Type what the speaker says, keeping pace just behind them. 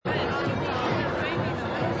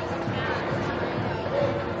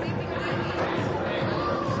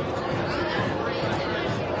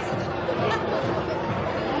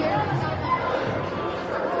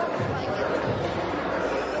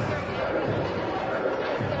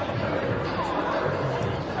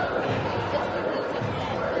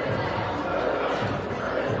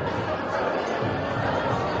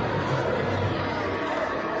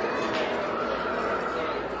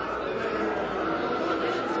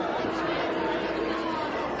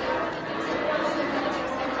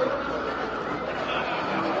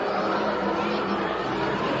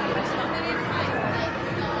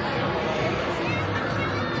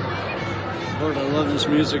love this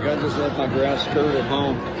music. I just left my grass skirt at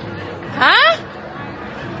home. Huh?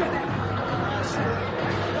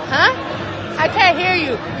 Huh? I can't hear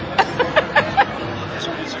you.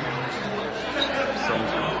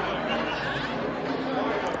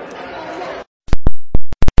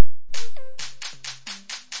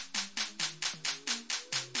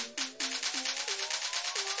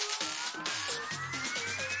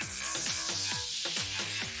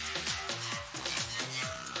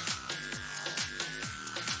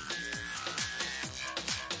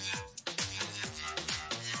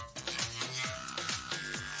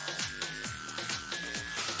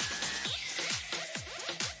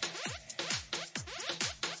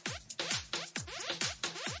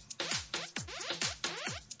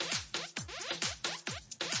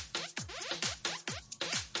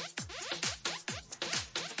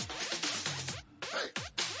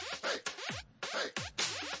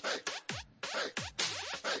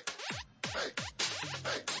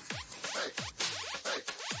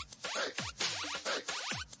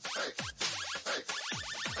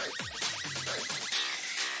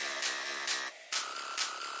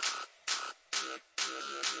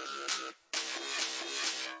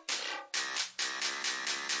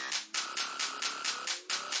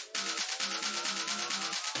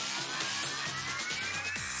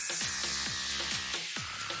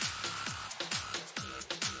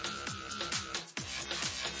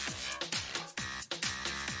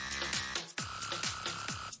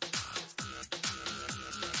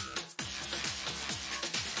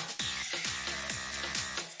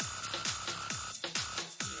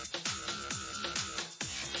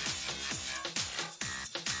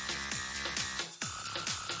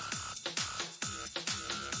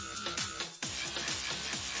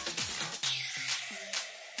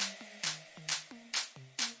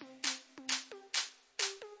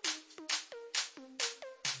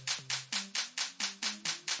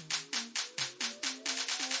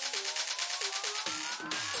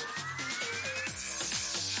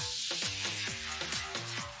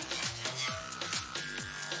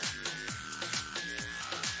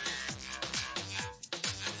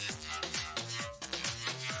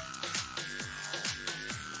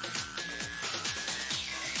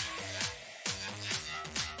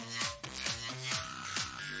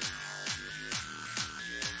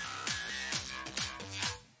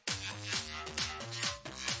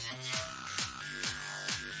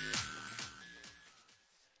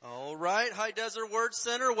 Right, High Desert Word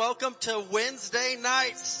Center, welcome to Wednesday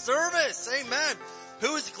night service. Amen.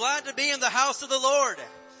 Who is glad to be in the house of the Lord?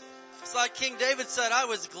 It's like King David said, I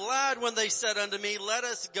was glad when they said unto me, let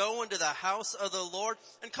us go into the house of the Lord.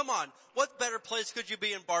 And come on, what better place could you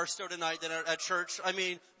be in Barstow tonight than at church? I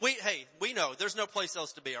mean, we know there's no place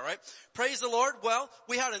else to be, all right? Praise the Lord. Well,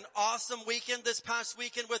 we had an awesome weekend this past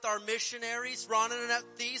weekend with our missionaries, Ron and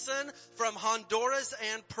Annette Thiessen from Honduras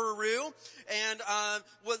and Peru. And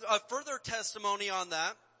with a further testimony on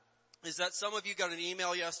that is that some of you got an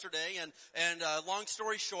email yesterday, and long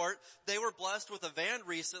story short, they were blessed with a van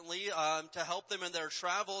recently to help them in their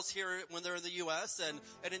travels here when they're in the U.S., and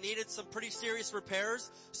it needed some pretty serious repairs.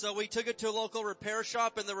 So we took it to a local repair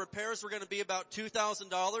shop, and the repairs were going to be about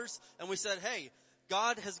 $2,000. And we said, hey,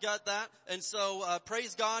 God has got that. And so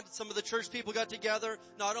praise God, some of the church people got together.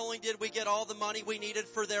 Not only did we get all the money we needed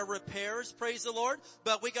for their repairs, praise the Lord,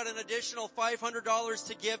 but we got an additional $500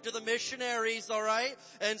 to give to the missionaries, all right?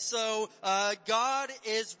 And so God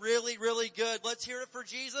is really, really good. Let's hear it for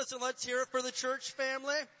Jesus, and let's hear it for the church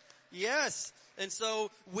family. Yes. And so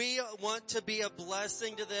we want to be a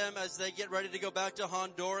blessing to them as they get ready to go back to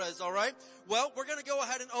Honduras, all right? Well, we're going to go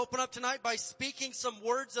ahead and open up tonight by speaking some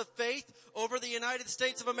words of faith over the United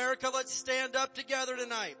States of America. Let's stand up together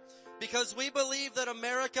tonight because we believe that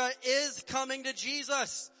America is coming to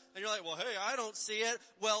Jesus. And you're like, well, hey, I don't see it.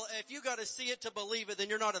 Well, if you got to see it to believe it, then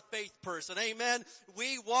you're not a faith person. Amen.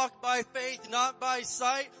 We walk by faith, not by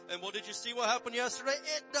sight. And well, did you see what happened yesterday?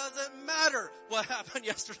 It doesn't matter what happened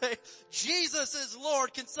yesterday. Jesus is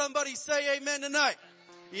Lord. Can somebody say amen tonight?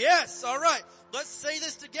 Yes. All right. Let's say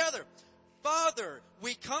this together. Father,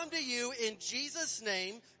 we come to you in Jesus'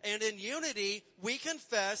 name, and in unity we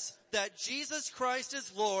confess that Jesus Christ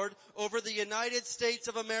is Lord over the United States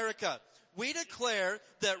of America. We declare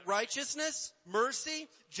that righteousness, mercy,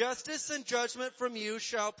 justice, and judgment from you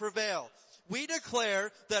shall prevail. We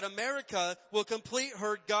declare that America will complete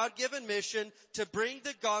her God-given mission to bring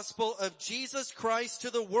the gospel of Jesus Christ to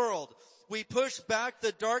the world. We push back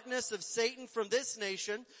the darkness of Satan from this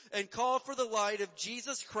nation and call for the light of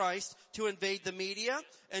Jesus Christ to invade the media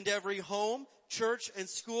and every home, church, and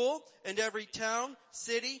school, and every town,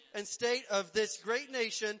 city, and state of this great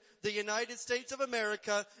nation, the United States of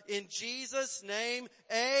America. In Jesus' name,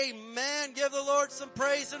 amen. Give the Lord some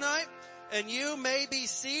praise tonight, and you may be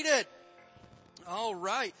seated. All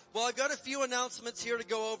right. Well, I've got a few announcements here to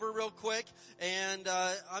go over real quick. And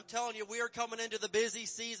I'm telling you, we are coming into the busy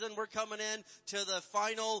season. We're coming in to the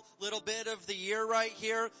final little bit of the year right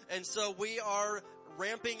here. And so we are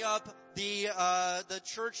ramping up the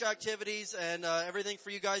church activities and everything for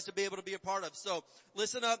you guys to be able to be a part of. So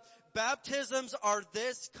listen up. Baptisms are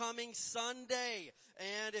this coming Sunday.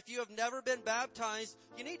 And if you have never been baptized,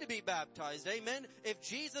 you need to be baptized. Amen. If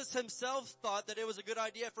Jesus himself thought that it was a good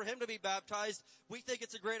idea for him to be baptized, we think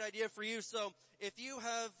it's a great idea for you. So if you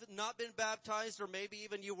have not been baptized, or maybe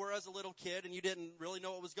even you were as a little kid and you didn't really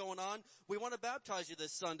know what was going on, we want to baptize you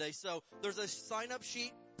this Sunday. So there's a sign-up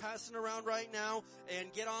sheet passing around right now,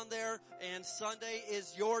 and get on there, and Sunday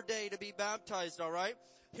is your day to be baptized, all right?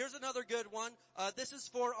 Here's another good one. This is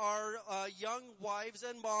for our young wives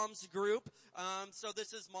and moms group. So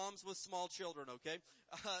this is moms with small children, okay?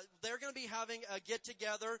 They're going to be having a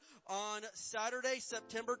get-together on Saturday,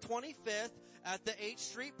 September 25th at the H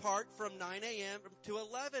Street Park from 9 a.m. to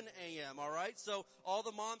 11 a.m., all right? So all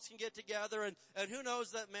the moms can get together, and who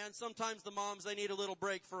knows that, man, sometimes the moms, they need a little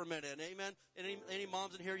break for a minute, amen? Any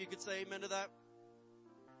moms in here you could say amen to that?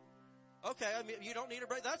 Okay, I mean, you don't need a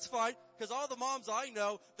break. That's fine, because all the moms I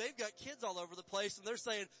know, they've got kids all over the place, and they're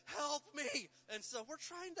saying, help me. And so we're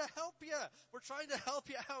trying to help you. We're trying to help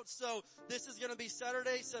you out. So this is going to be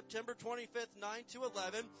Saturday, September 25th, 9 to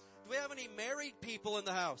 11. Do we have any married people in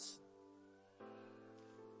the house?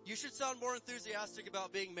 You should sound more enthusiastic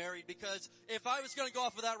about being married, because if I was going to go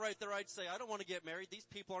off of that right there, I'd say, I don't want to get married. These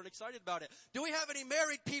people aren't excited about it. Do we have any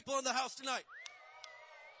married people in the house tonight?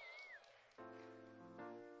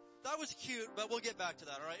 That was cute, but we'll get back to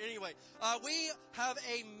that, all right? Anyway, we have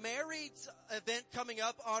a married event coming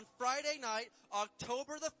up on Friday night,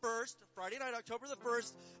 October the 1st,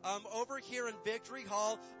 over here in Victory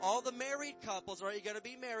Hall. All the married couples, all right, you got to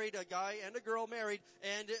be married, a guy and a girl married,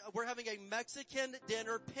 and we're having a Mexican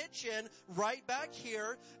dinner pitch-in right back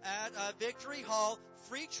here at Victory Hall.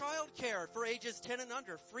 Free child care for ages 10 and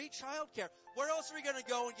under. Free child care. Where else are we going to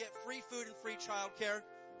go and get free food and free child care?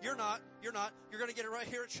 You're not. You're going to get it right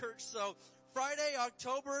here at church. So Friday,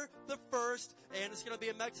 October the 1st, and it's going to be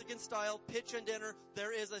a Mexican-style pitch-in dinner.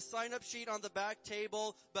 There is a sign-up sheet on the back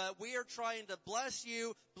table, but we are trying to bless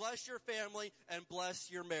you, bless your family, and bless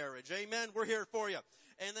your marriage. Amen. We're here for you.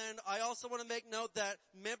 And then I also want to make note that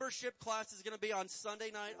membership class is going to be on Sunday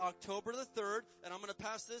night, October the 3rd, and I'm going to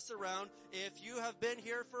pass this around. If you have been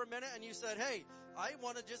here for a minute and you said, hey, I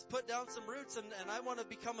want to just put down some roots and I want to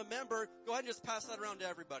become a member, go ahead and just pass that around to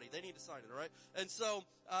everybody. They need to sign it, all right? And so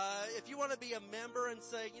if you want to be a member and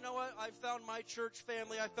say, you know what, I found my church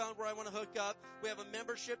family, I found where I want to hook up, we have a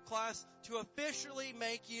membership class to officially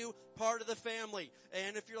make you part of the family.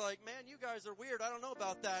 And if you're like, man, you guys are weird, I don't know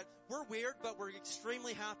about that. We're weird, but we're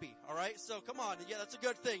extremely happy, all right? So come on. Yeah, that's a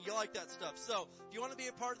good thing. You like that stuff. So if you want to be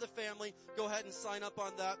a part of the family, go ahead and sign up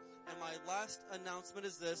on that. And my last announcement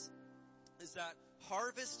is this, is that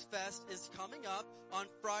Harvest Fest is coming up on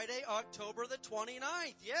Friday, October the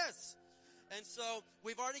 29th. Yes. And so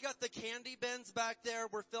we've already got the candy bins back there.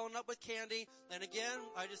 We're filling up with candy. And again,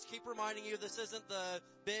 I just keep reminding you, this isn't the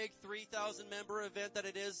big 3,000 member event that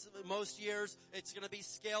it is most years. It's going to be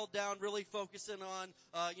scaled down, really focusing on,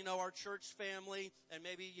 our church family. And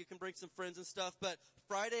maybe you can bring some friends and stuff. But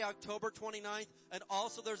Friday, October 29th. And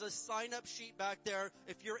also there's a sign-up sheet back there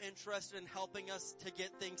if you're interested in helping us to get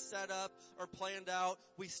things set up or planned out.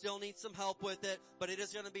 We still need some help with it. But it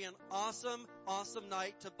is going to be an awesome, awesome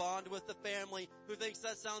night to bond with the family. Who thinks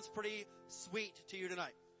that sounds pretty sweet to you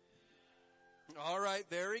tonight? All right,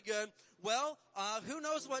 very good. Well, who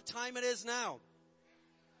knows what time it is now?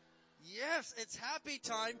 Yes, it's happy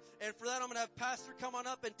time. And for that, I'm going to have Pastor come on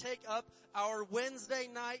up and take up our Wednesday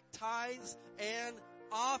night tithes and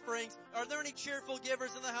offerings. Are there any cheerful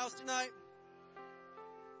givers in the house tonight?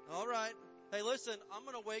 All right. Hey, listen, I'm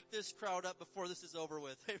going to wake this crowd up before this is over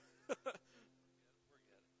with.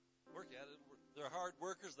 Work at it. They're hard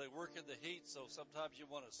workers. They work in the heat, so sometimes you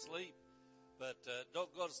want to sleep. But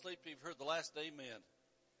don't go to sleep till you've heard the last amen.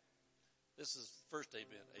 This is the first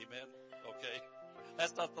amen. Amen? Okay.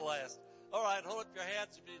 That's not the last. All right, hold up your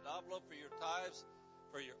hands if you need an envelope for your tithes,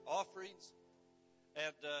 for your offerings.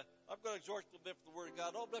 And I'm going to exhort you a little bit from the Word of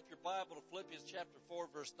God. Open up your Bible to Philippians chapter 4,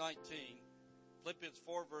 verse 19. Philippians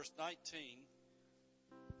 4, verse 19.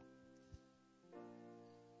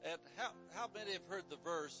 And how many have heard the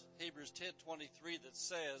verse, Hebrews 10:23, that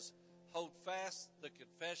says, hold fast the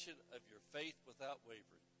confession of your faith without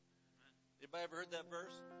wavering? Anybody ever heard that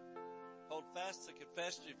verse? Hold fast to the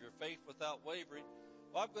confession of your faith without wavering.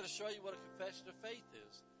 Well, I'm going to show you what a confession of faith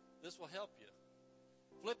is. This will help you.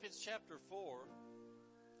 Philippians chapter 4.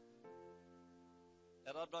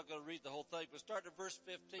 And I'm not going to read the whole thing, but start at verse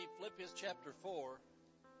 15. Philippians chapter 4.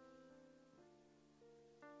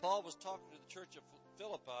 Paul was talking to the church of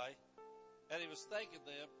Philippi, and he was thanking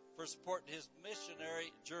them for supporting his missionary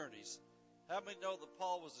journeys. How many know that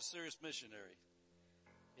Paul was a serious missionary?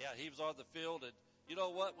 Yeah, he was on the field, and you know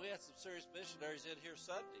what? We had some serious missionaries in here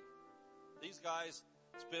Sunday. These guys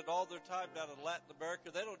spend all their time down in Latin America.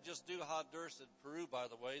 They don't just do Honduras and Peru, by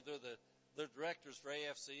the way. They're directors for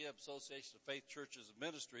AFCM, Association of Faith Churches and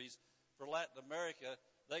Ministries. For Latin America,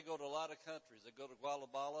 they go to a lot of countries. They go to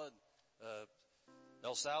Guatemala and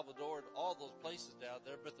El Salvador and all those places down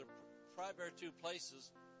there. But their primary two places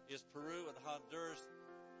is Peru and Honduras.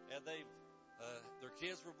 And their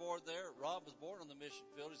kids were born there. Rob was born on the mission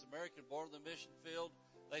field. He's American, born on the mission field.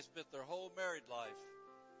 They spent their whole married life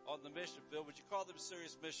on the mission field. Would you call them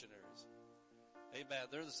serious missionaries? Amen.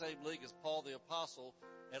 They're in the same league as Paul the Apostle.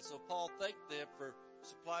 And so Paul thanked them for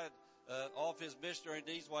supplying all of his missionary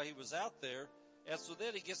needs while he was out there. And so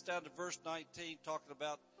then he gets down to verse 19 talking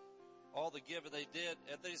about all the giving they did.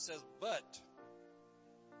 And then he says, but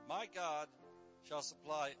my God shall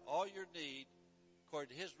supply all your need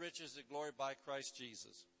according to his riches and glory by Christ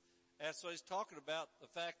Jesus. And so he's talking about the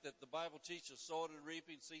fact that the Bible teaches sowing and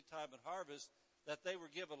reaping, seed time and harvest, that they were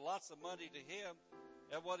giving lots of money to him.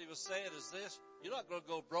 And what he was saying is this: you're not going to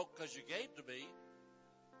go broke because you gave to me.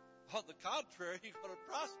 On the contrary, you're going to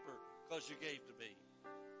prosper because you gave to me.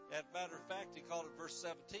 As a matter of fact, he called it verse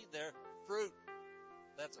 17 there, fruit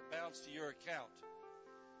that's abounds to your account.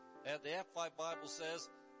 And the Amplified Bible says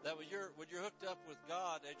that when you're hooked up with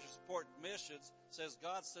God and you're supporting missions, says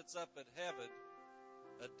God sets up in heaven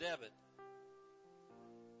a debit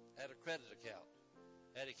and a credit account,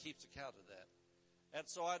 and he keeps account of that. And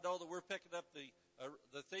so I know that we're picking up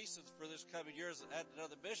the thesis for this coming year is add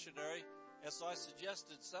another missionary. And so I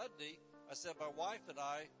suggested Sunday, I said my wife and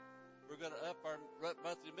I were going to up our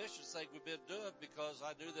monthly mission thing we've been doing because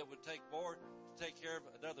I knew that would take more to take care of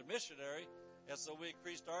another missionary. And so we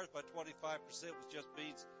increased ours by 25%, which just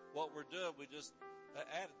means what we're doing. We just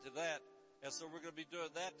added to that. And so we're going to be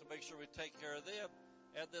doing that to make sure we take care of them.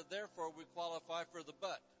 And then therefore we qualify for the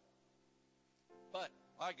but. But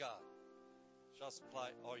my God shall supply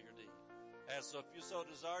all your need. And so if you so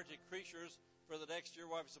desire to increase yours for the next year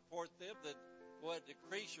while we support them, then go ahead and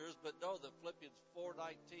decrease yours. But know that Philippians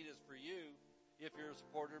 4:19 is for you if you're a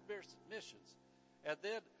supporter of missions. And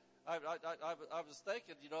then I was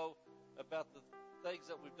thinking, about the things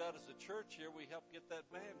that we've done as a church here. We helped get that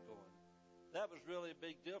band going. That was really a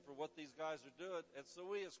big deal for what these guys are doing. And so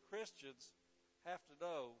we as Christians have to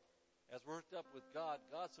know, as we're hooked up with God,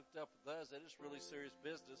 God's hooked up with us, and it's really serious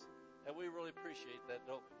business. And we really appreciate that,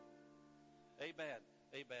 don't we? Amen.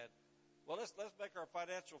 Amen. Well, let's make our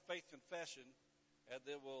financial faith confession, and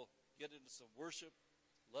then we'll get into some worship,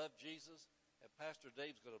 love Jesus, and Pastor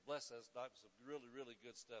Dave's going to bless us tonight with some really, really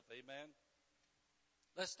good stuff. Amen.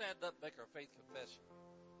 Let's stand up and make our faith confession.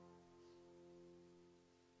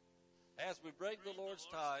 As we bring the Lord's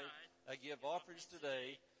tithe and give offerings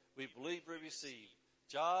today, we believe we receive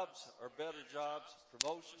jobs or better jobs,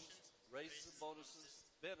 promotions, raises and bonuses,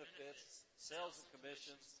 benefits, sales and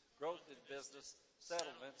commissions, growth in business,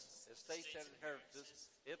 settlements, estates and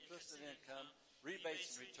inheritances, interest and income,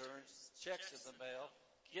 rebates and returns, checks in the mail,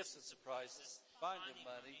 gifts and surprises, finding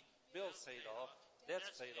money, bills paid off,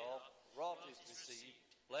 debts paid off, royalties received,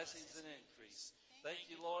 blessings and increase.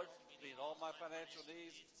 Thank you, Lord, for meeting all my financial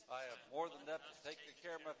needs. I have more than enough to take good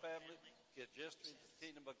care of my family, get just into the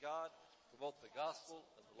kingdom of God, promote the gospel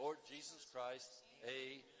of the Lord Jesus Christ.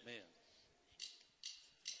 Amen.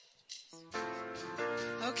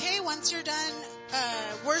 Okay, once you're done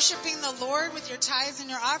worshiping the Lord with your tithes and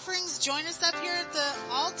your offerings, join us up here at the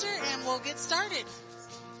altar and we'll get started.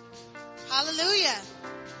 Hallelujah.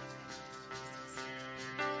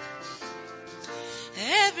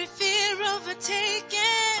 Every fear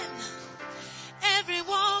overtaken, every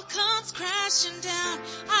wall comes crashing down.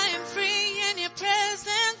 I am free in your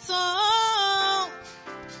presence, oh.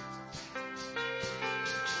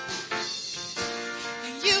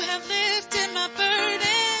 You have lifted my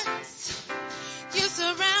burdens. You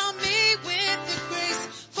surround me with your grace,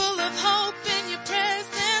 full of hope in your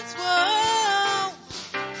presence, whoa.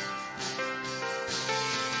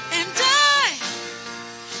 And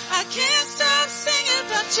I can't stop singing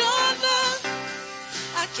about your love.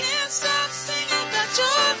 I can't stop singing about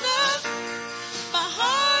your love. My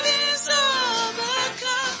heart is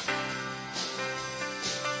overcome.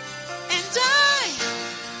 And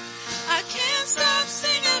I can't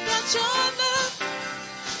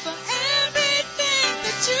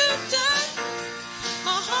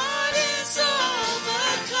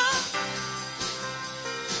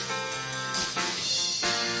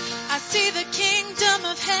see the kingdom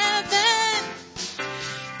of heaven.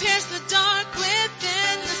 Pierce the dark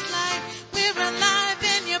within this light. We're alive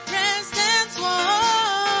in your presence.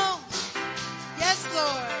 Whoa. Yes,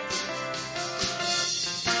 Lord.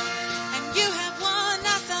 And you have won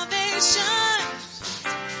our salvation.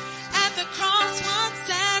 At the cross, one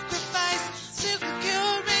sacrifice.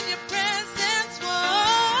 Secure in your presence.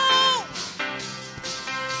 Whoa.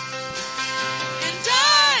 And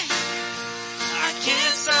I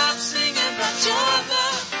can't stop singing about your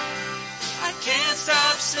love. I can't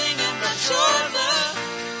stop singing about your love.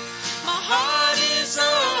 My heart is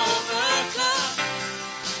overcome.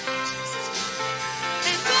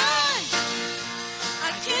 And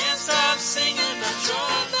I can't stop singing about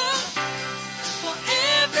your love. For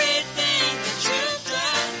everything that you've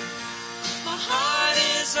done, my heart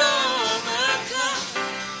is overcome.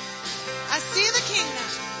 I see the kingdom.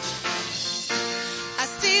 I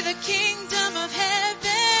see the kingdom of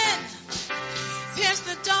heaven. Pierce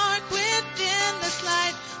the dark within this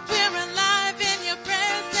light. We're alive in your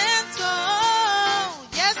presence. Oh,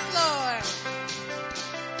 yes, Lord.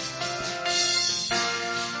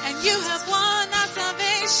 And you have won our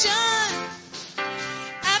salvation.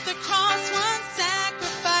 At the cross, one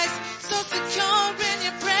sacrifice. So secure in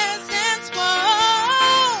your presence.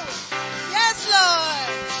 Whoa, yes, Lord.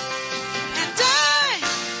 And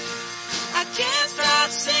I can't stop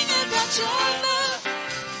singing about your love.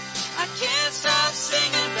 I can't stop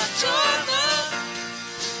singing about your love.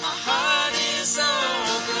 My heart is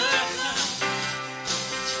overcome.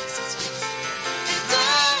 And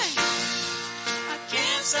I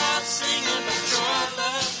can't stop singing about your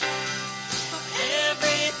love. For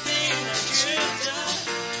everything that you've done,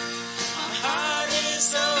 my heart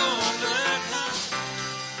is overcome.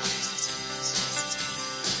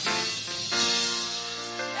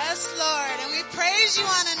 Yes, Lord, and we praise you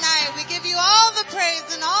on tonight. We give you all the praise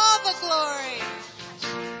and all the glory.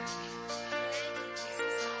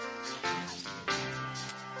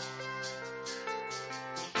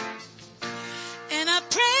 And I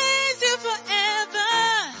praise you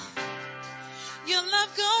forever. Your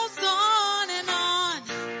love goes on and on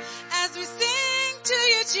as we sing to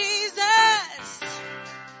you, Jesus.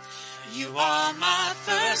 You are my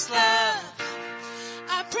first love.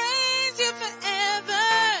 I praise you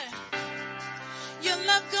forever. Your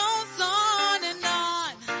love goes on and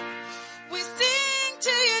on. We sing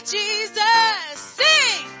to you, Jesus.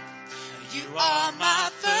 Sing. You are my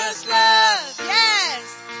first love.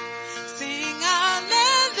 Yes. Sing hallelujah.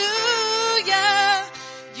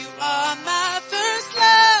 You are my first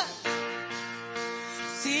love.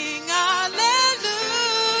 Sing hallelujah.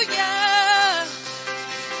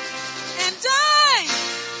 And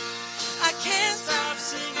I can't stop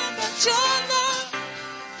singing about your love.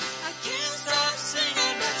 I can't stop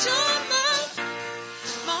singing about your love.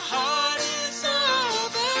 My heart is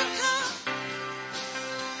overcome.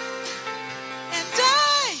 And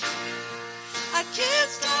I can't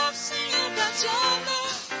stop singing about your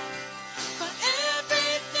love. For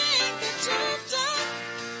everything that you've done,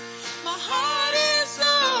 my heart is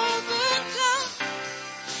overcome.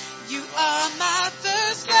 You are my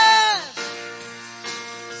first love.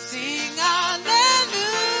 Sing hallelujah.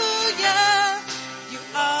 You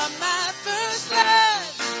are my first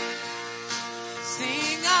love.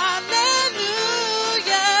 Sing hallelujah.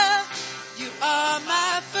 You are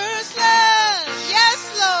my first love. Yes,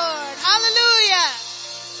 Lord. Hallelujah.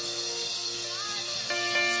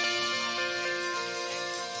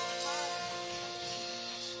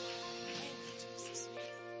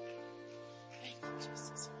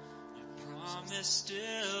 Your promise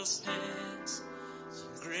still stands.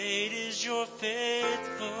 Great is your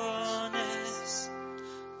faithfulness.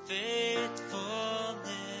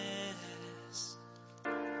 Faithfulness.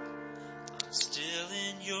 I'm still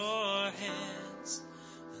in your hands.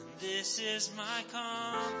 And this is my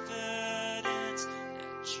confidence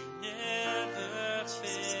that you never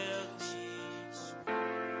failed me.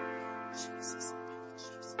 Jesus.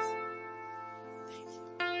 Thank you.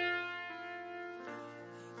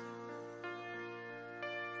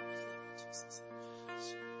 Jesus.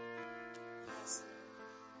 Yes.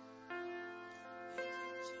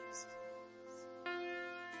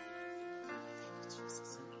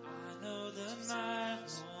 I know the night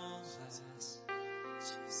won't last.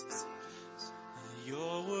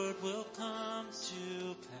 Your word will come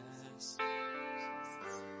to pass.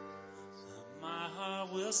 My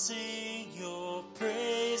heart will sing your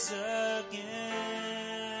praise again.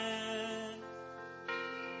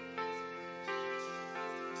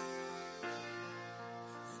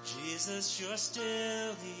 Jesus, you're still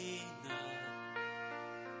enough.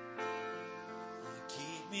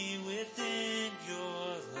 Keep me within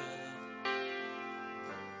your love.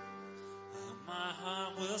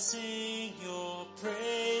 sing your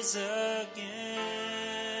praise again.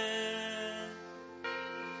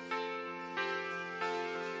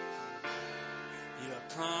 Your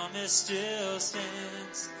promise still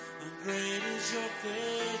stands, and great is your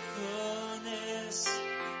faithfulness,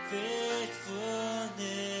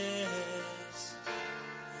 faithfulness.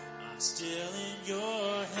 I'm still in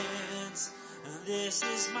your hands, and this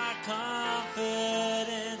is my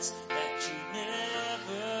confidence that you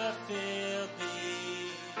never failed me.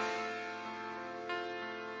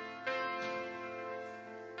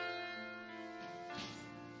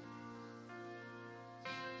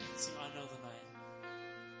 So I know the night.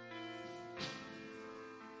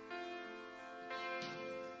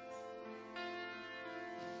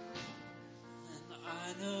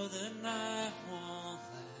 I know the night won't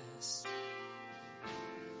last.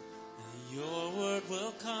 Your word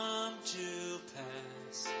will come to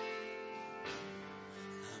pass.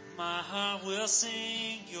 My heart will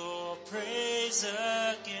sing your praise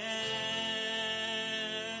again.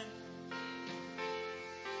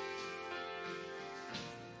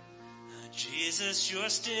 Jesus, you're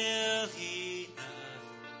still enough.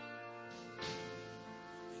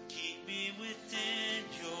 Keep me within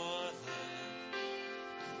your love.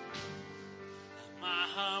 My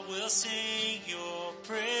heart will sing your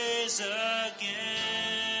praise again.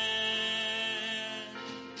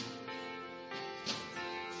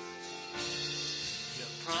 Your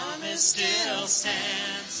promise still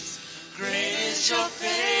stands. Great is your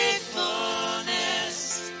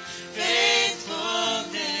faithfulness,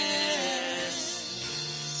 faithfulness.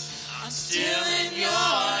 I'm still in your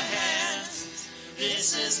hands.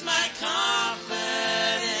 This is my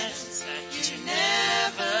confidence that you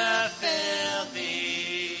never failed me.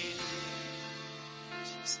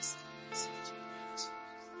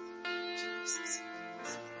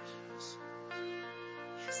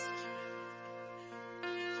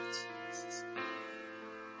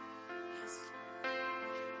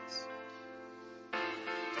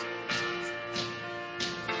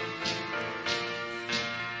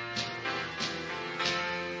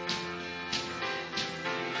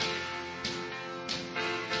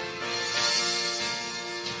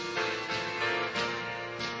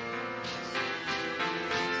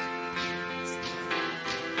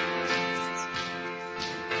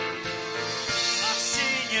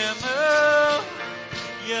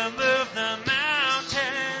 You move the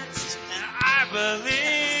mountains, and I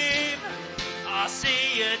believe I'll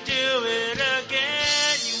see you do it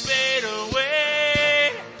again. You made a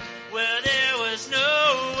way where there was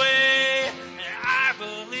no way, and I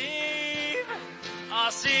believe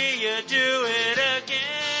I'll see you do it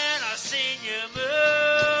again. I've seen you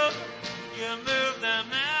move the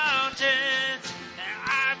mountains, and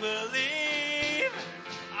I believe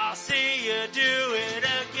I'll see you do it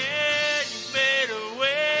again. You made a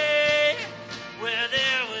way where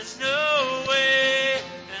there was no way,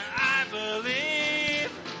 and I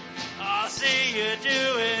believe I'll see you do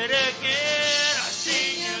it again. I've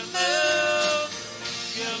seen you move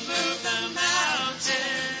the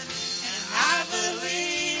mountain, and I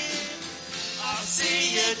believe I'll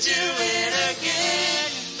see you do it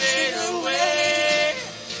again. You made a way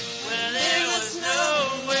where there was no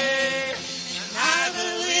way, and I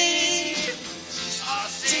believe I'll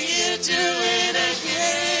see you do it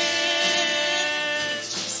again.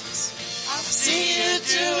 I'll see you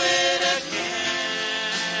do it again.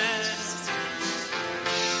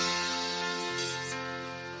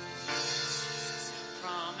 Your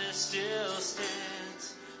promise still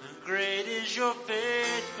stands, and great is your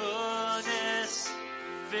faithfulness,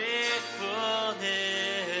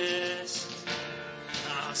 faithfulness.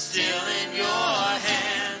 I'm still in your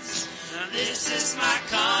hands, and this is my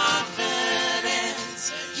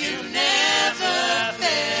confidence. You never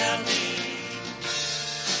fail me.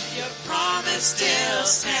 Your promise still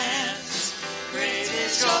stands. Great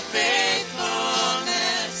is your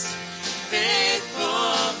faithfulness,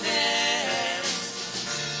 faithfulness.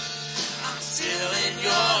 I'm still in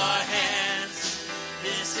your hands.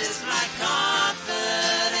 This is my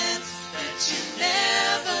confidence that you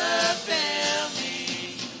never fail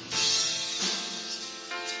me.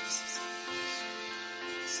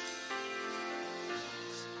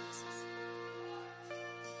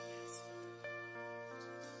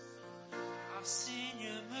 I've seen you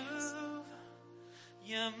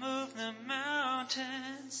move the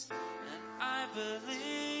mountains, and I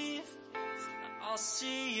believe I'll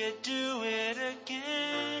see you do it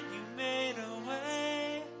again. You made a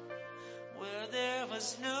way where there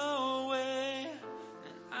was no way,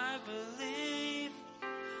 and I believe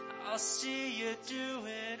I'll see you do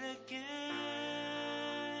it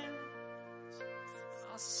again.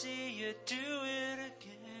 I'll see you do it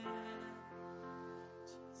again.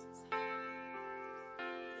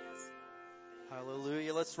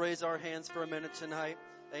 Hallelujah. Let's raise our hands for a minute tonight.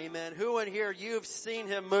 Amen. Who in here, you've seen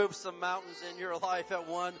him move some mountains in your life at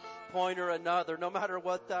one point or another, no matter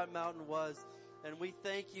what that mountain was. And we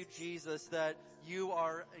thank you, Jesus, that you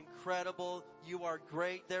are incredible. You are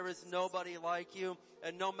great. There is nobody like you.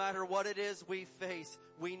 And no matter what it is we face,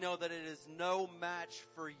 we know that it is no match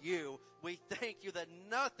for you. We thank you that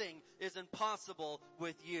nothing is impossible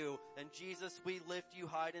with you. And Jesus, we lift you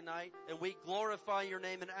high tonight and we glorify your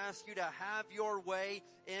name and ask you to have your way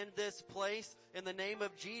in this place. In the name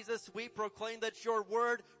of Jesus, we proclaim that your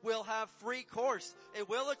word will have free course. It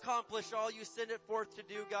will accomplish all you send it forth to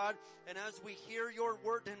do, God. And as we hear your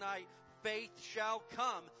word tonight, faith shall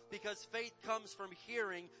come, because faith comes from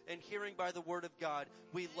hearing, and hearing by the word of God.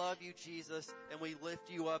 We love you, Jesus, and we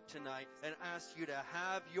lift you up tonight and ask you to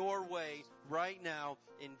have your way right now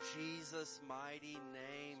in Jesus' mighty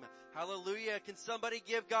name. Hallelujah. Can somebody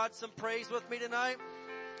give God some praise with me tonight?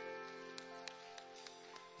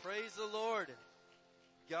 Praise the Lord.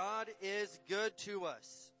 God is good to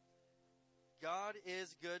us. God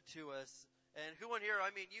is good to us. And who in here,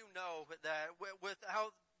 I mean, you know that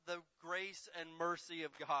without the grace and mercy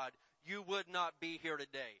of God, you would not be here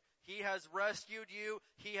today. He has rescued you.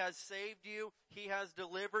 He has saved you. He has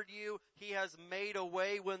delivered you. He has made a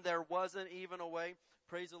way when there wasn't even a way.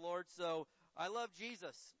 Praise the Lord. So I love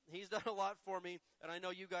Jesus. He's done a lot for me, and I know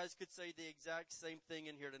you guys could say the exact same thing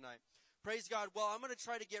in here tonight. Praise God. Well, I'm going to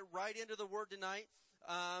try to get right into the word tonight.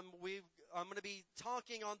 I'm going to be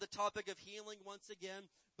talking on the topic of healing once again,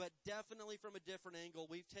 but definitely from a different angle.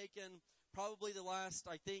 We've taken probably the last,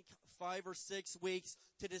 I think, 5 or 6 weeks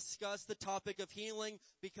to discuss the topic of healing,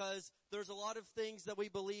 because there's a lot of things that we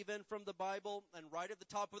believe in from the Bible, and right at the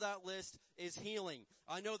top of that list is healing.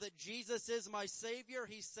 I know that Jesus is my Savior.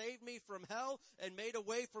 He saved me from hell and made a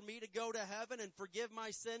way for me to go to heaven and forgive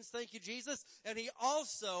my sins. Thank you, Jesus. And He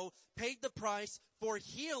also paid the price for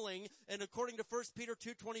healing. And according to 1 Peter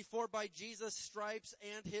 2:24, by Jesus' stripes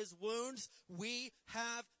and His wounds, we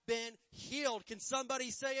have been healed. Can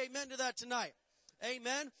somebody say amen to that tonight?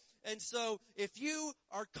 Amen. And so if you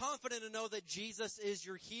are confident to know that Jesus is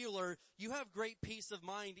your healer, you have great peace of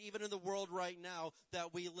mind even in the world right now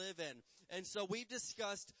that we live in. And so we've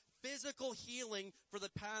discussed physical healing for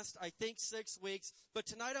the past, I think, 6 weeks. But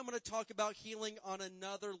tonight I'm going to talk about healing on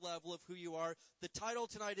another level of who you are. The title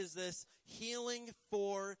tonight is this: Healing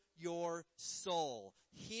for Your Soul.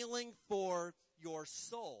 Healing for your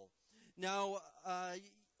soul. Now,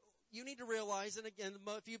 you need to realize, and again,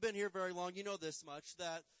 if you've been here very long, you know this much,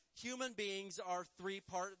 that human beings are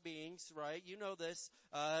 3-part beings, right? You know this.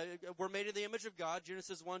 We're made in the image of God.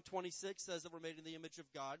 Genesis 1:26 says that we're made in the image of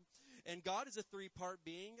God. And God is a 3-part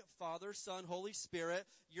being: Father, Son, Holy Spirit.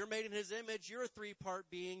 You're made in His image. You're a 3-part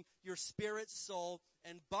being: your spirit, soul,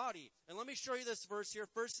 and body. And let me show you this verse here,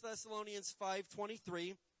 1 Thessalonians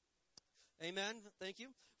 5:23. Amen. Thank you.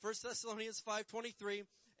 1 Thessalonians 5:23.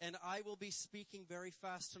 And I will be speaking very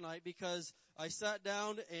fast tonight because I sat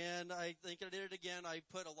down and I think I did it again. I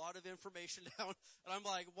put a lot of information down, and I'm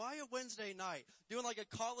like, why a Wednesday night? Doing like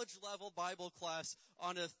a college level Bible class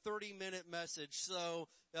on a 30-minute message. So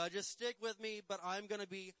just stick with me, but I'm going to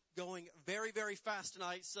be going very, very fast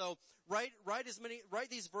tonight. So write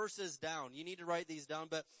these verses down. You need to write these down.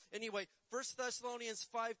 But anyway, 1 Thessalonians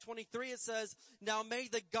 5:23, it says, now may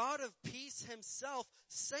the God of peace Himself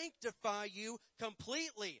sanctify you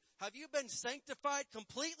completely. Have you been sanctified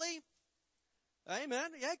completely?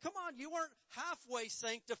 Amen. Yeah, come on. You weren't halfway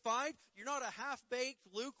sanctified. You're not a half-baked,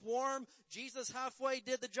 lukewarm, Jesus halfway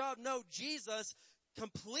did the job. No, Jesus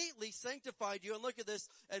completely sanctified you. And look at this.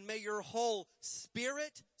 And may your whole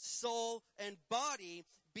spirit, soul, and body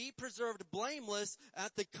be preserved blameless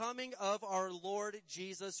at the coming of our Lord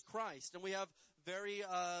Jesus Christ. And we have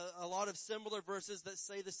a lot of similar verses that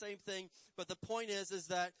say the same thing, but the point is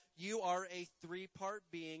that you are a 3-part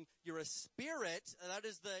being. You're a spirit, that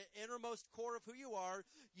is the innermost core of who you are.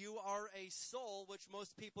 You are a soul, which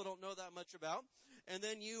most people don't know that much about. And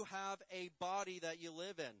then you have a body that you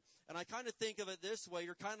live in. And I kind of think of it this way: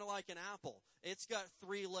 you're kind of like an apple. It's got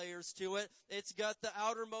 3 layers to it. It's got the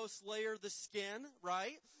outermost layer, the skin,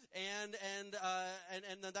 right? And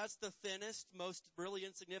then that's the thinnest, most really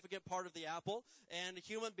insignificant part of the apple. And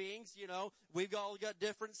human beings, you know, we've all got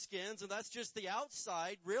different skins, and that's just the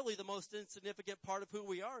outside, really the most insignificant part of who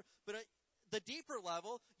we are. But the deeper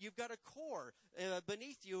level, you've got a core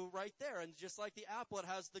beneath you right there. And just like the apple, it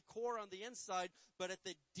has the core on the inside, but at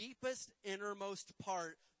the deepest, innermost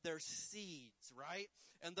part, they're seeds, right?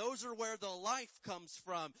 And those are where the life comes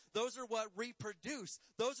from. Those are what reproduce.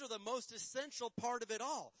 Those are the most essential part of it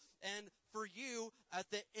all. And for you, at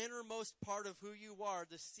the innermost part of who you are,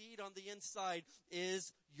 the seed on the inside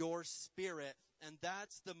is your spirit. And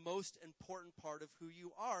that's the most important part of who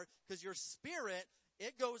you are, because your spirit,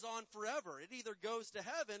 it goes on forever. It either goes to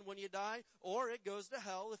heaven when you die, or it goes to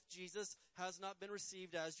hell if Jesus has not been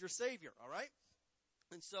received as your Savior, all right?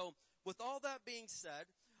 And so, with all that being said,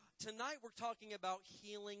 tonight we're talking about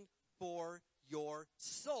healing for your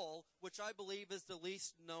soul, which I believe is the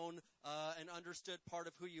least known and understood part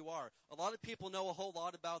of who you are. A lot of people know a whole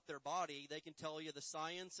lot about their body. They can tell you the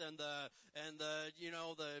science and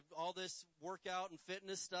all this workout and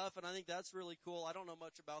fitness stuff, and I think that's really cool. I don't know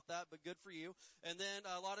much about that, but good for you. And then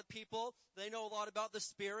a lot of people, they know a lot about the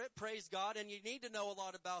spirit. Praise God, and you need to know a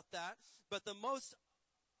lot about that. But the most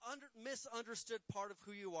misunderstood part of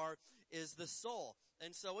who you are is the soul.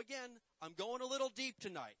 And so again, I'm going a little deep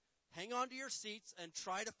tonight. Hang on to your seats and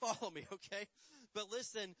try to follow me, okay? But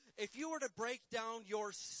listen, if you were to break down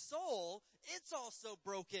your soul, it's also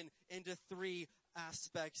broken into three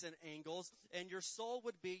aspects and angles. And your soul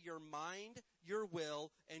would be your mind, your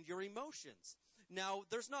will, and your emotions. Now,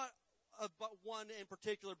 there's not one in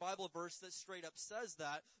particular Bible verse that straight up says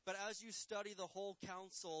that, but as you study the whole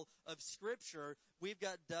counsel of Scripture, we've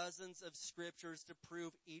got dozens of scriptures to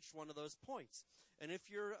prove each one of those points. And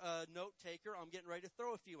if you're a note taker, I'm getting ready to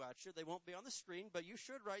throw a few at you. They won't be on the screen, but you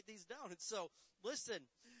should write these down. And so, listen,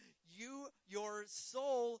 your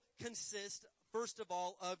soul consists, first of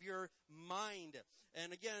all, of your mind.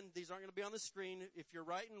 And again, these aren't going to be on the screen. If you're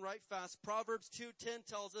writing, write fast. Proverbs 2:10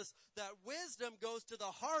 tells us that wisdom goes to the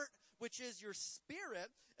heart, which is your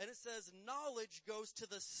spirit, and it says knowledge goes to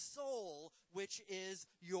the soul, which is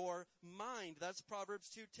your mind. That's Proverbs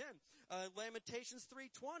 2:10. Lamentations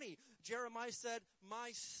 3:20. Jeremiah said,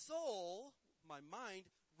 my soul, my mind,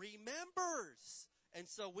 remembers. And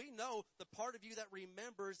so we know the part of you that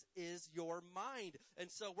remembers is your mind. And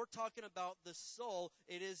so we're talking about the soul.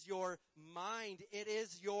 It is your mind. It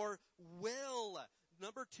is your will.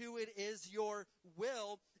 Number two, it is your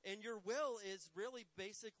will. And your will is really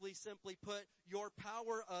basically simply put your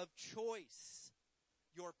power of choice.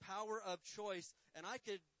 Your power of choice. And I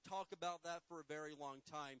could talk about that for a very long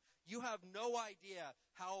time. You have no idea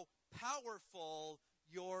how powerful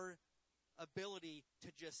your ability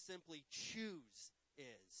to just simply choose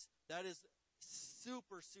is. That is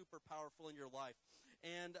super, super powerful in your life.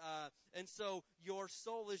 And so your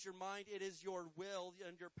soul is your mind. It is your will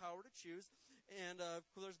and your power to choose. And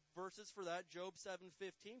there's verses for that. Job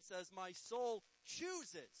 7:15 says, my soul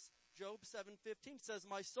chooses. Job 7:15 says,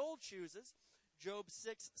 my soul chooses. Job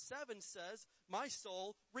 6:7 says, my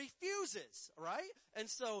soul refuses, right? And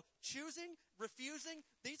so choosing, refusing,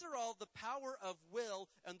 these are all the power of will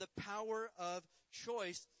and the power of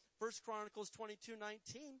choice. 1 Chronicles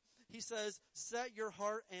 22:19, he says, set your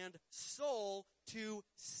heart and soul to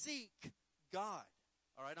seek God.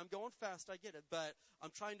 All right, I'm going fast, I get it, but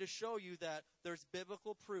I'm trying to show you that there's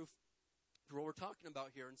biblical proof for what we're talking about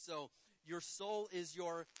here. And so your soul is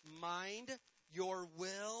your mind, your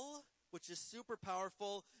will, which is super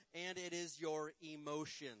powerful, and it is your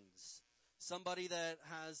emotions. Somebody that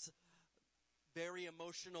has very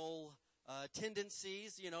emotional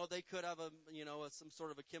tendencies, they could have some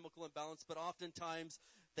sort of a chemical imbalance, but oftentimes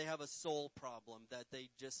they have a soul problem that they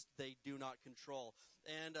do not control.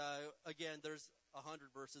 And again, there's 100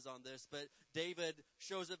 verses on this, but David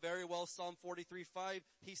shows it very well. Psalm 43:5,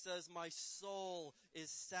 he says, my soul is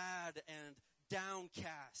sad and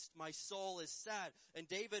downcast. My soul is sad. And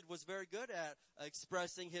David was very good at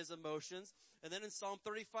expressing his emotions. And then in Psalm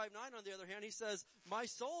 35:9, on the other hand, he says, my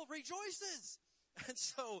soul rejoices. And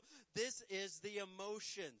so this is the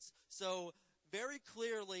emotions. So very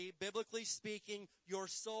clearly, biblically speaking, your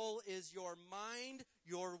soul is your mind,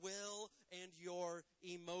 your will, and your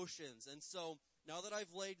emotions. And so now that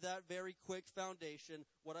I've laid that very quick foundation,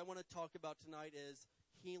 what I want to talk about tonight is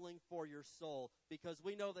healing for your soul. Because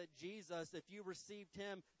we know that Jesus, if you received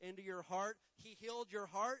him into your heart, he healed your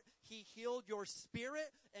heart, he healed your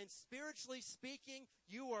spirit, and spiritually speaking,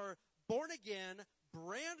 you are born again,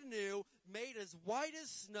 brand new, made as white as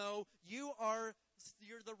snow. You're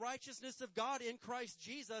the righteousness of God in Christ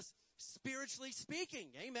Jesus, spiritually speaking.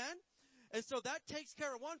 Amen? And so that takes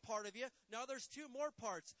care of one part of you. Now there's two more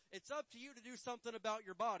parts. It's up to you to do something about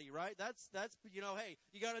your body, right? That's hey,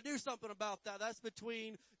 you got to do something about that. That's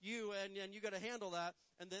between you and you got to handle that.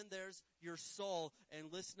 And then there's your soul.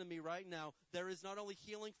 And listen to me right now. There is not only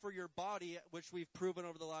healing for your body, which we've proven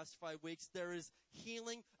over the last 5 weeks. There is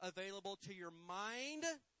healing available to your mind,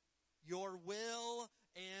 your will,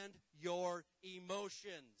 and your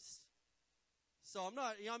emotions. So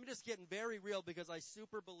I'm just getting very real because I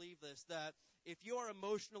super believe this, that if you are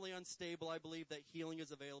emotionally unstable, I believe that healing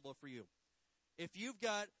is available for you. If you've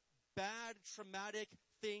got bad, traumatic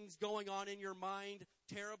things going on in your mind,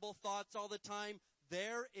 terrible thoughts all the time,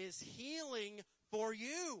 there is healing for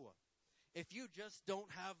you. If you just don't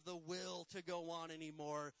have the will to go on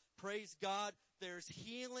anymore, praise God, there's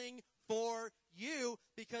healing for you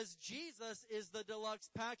because Jesus is the deluxe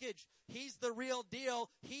package. He's the real deal.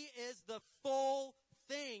 He is the full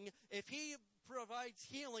thing. If he provides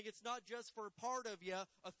healing, it's not just for part of you,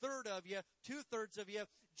 a third of you, 2/3 of you.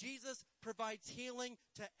 Jesus provides healing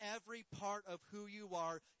to every part of who you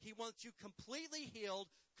are. He wants you completely healed,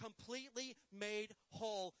 completely made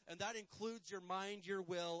whole, and that includes your mind, your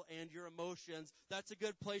will, and your emotions. That's a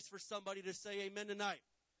good place for somebody to say amen tonight.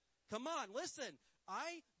 Come on, listen.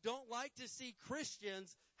 I don't like to see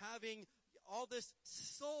Christians having all this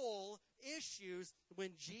soul issues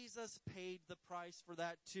when Jesus paid the price for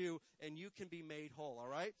that too, and you can be made whole, all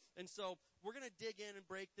right? And so we're going to dig in and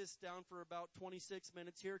break this down for about 26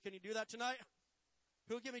 minutes here. Can you do that tonight?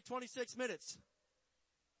 Who'll give me 26 minutes?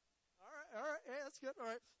 All right, hey, that's good. All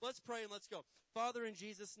right, let's pray and let's go. Father, in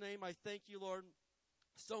Jesus' name, I thank you, Lord,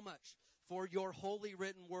 so much for your holy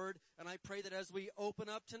written word, and I pray that as we open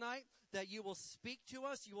up tonight, that you will speak to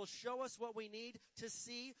us, you will show us what we need to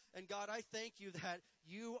see, and God, I thank you that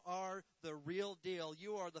you are the real deal.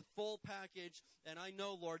 You are the full package, and I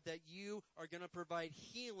know, Lord, that you are going to provide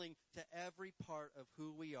healing to every part of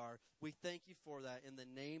who we are. We thank you for that in the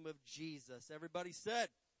name of Jesus. Everybody said,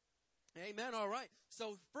 amen. All right.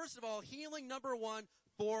 So first of all, healing number one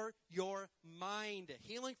for your mind.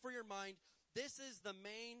 Healing for your mind. This is the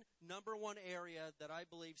main number one area that I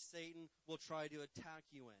believe Satan will try to attack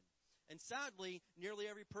you in. And sadly, nearly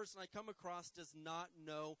every person I come across does not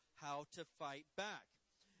know how to fight back.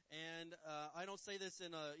 And I don't say this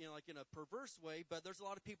in a perverse way, but there's a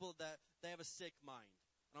lot of people that they have a sick mind.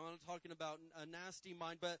 And I'm not talking about a nasty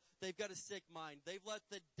mind, but they've got a sick mind. They've let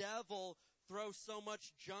the devil throw so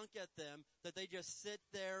much junk at them that they just sit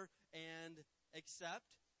there and accept.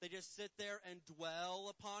 They just sit there and dwell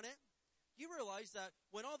upon it. You realize that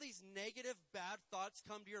when all these negative, bad thoughts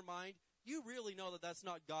come to your mind, you really know that that's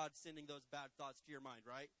not God sending those bad thoughts to your mind,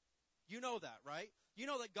 right? You know that, right? You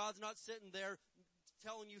know that God's not sitting there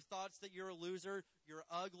telling you thoughts that you're a loser, you're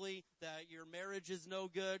ugly, that your marriage is no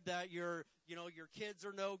good, that your kids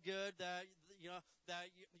are no good, that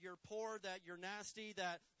you're poor, that you're nasty,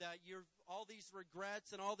 that you're all these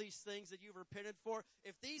regrets and all these things that you've repented for.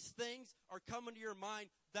 If these things are coming to your mind,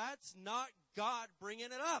 that's not God bringing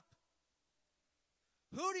it up.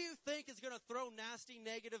 Who do you think is going to throw nasty,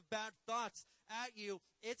 negative, bad thoughts at you?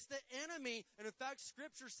 It's the enemy. And in fact,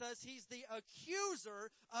 Scripture says he's the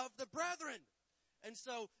accuser of the brethren. And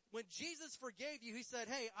so when Jesus forgave you, he said,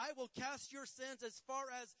 hey, I will cast your sins as far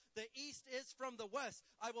as the east is from the west.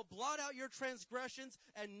 I will blot out your transgressions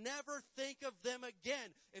and never think of them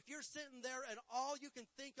again. If you're sitting there and all you can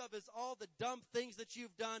think of is all the dumb things that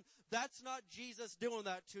you've done, that's not Jesus doing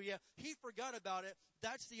that to you. He forgot about it.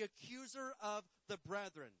 That's the accuser of the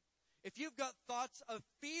brethren. If you've got thoughts of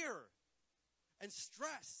fear and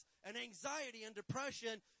stress and anxiety and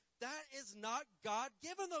depression, that is not God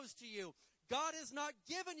giving those to you. God has not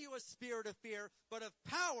given you a spirit of fear, but of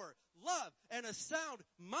power, love, and a sound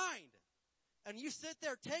mind. And you sit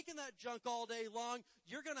there taking that junk all day long,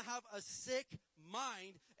 you're going to have a sick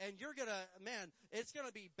mind, and it's going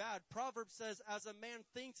to be bad. Proverbs says, as a man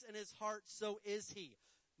thinks in his heart, so is he.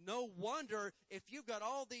 No wonder if you've got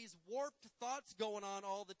all these warped thoughts going on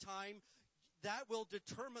all the time, that will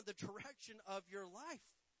determine the direction of your life.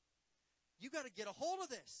 You got to get a hold of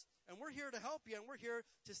this. And we're here to help you, and we're here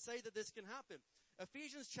to say that this can happen.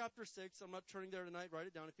 Ephesians chapter 6, I'm not turning there tonight, write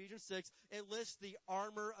it down. Ephesians 6, it lists the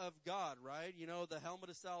armor of God, right? You know, the helmet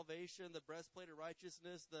of salvation, the breastplate of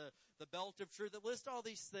righteousness, the belt of truth. It lists all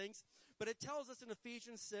these things. But it tells us in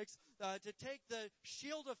Ephesians 6 to take the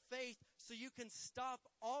shield of faith so you can stop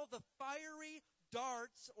all the fiery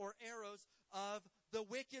darts or arrows of the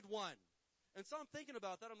wicked one. And so I'm thinking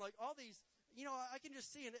about that. I'm like, all these, I can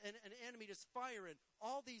just see an enemy just firing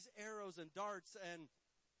all these arrows and darts. And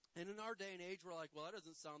in our day and age, we're like, well, that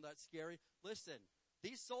doesn't sound that scary. Listen,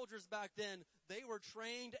 these soldiers back then, they were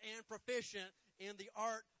trained and proficient in the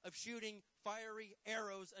art of shooting fiery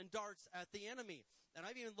arrows and darts at the enemy. And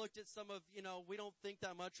I've even looked at some of, we don't think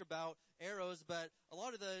that much about arrows, but a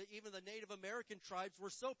lot of even the Native American tribes were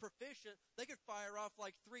so proficient, they could fire off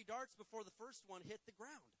like 3 darts before the first one hit the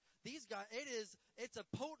ground. These guys, it's a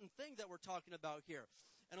potent thing that we're talking about here.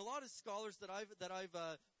 And a lot of scholars that I've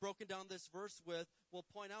broken down this verse with will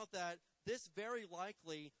point out that this very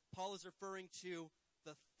likely, Paul is referring to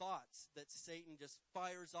the thoughts that Satan just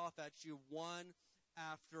fires off at you one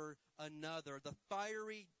after another. The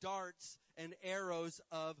fiery darts and arrows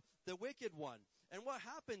of the wicked one. And what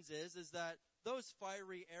happens is that those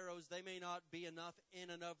fiery arrows, they may not be enough in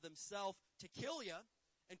and of themselves to kill you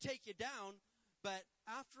and take you down, but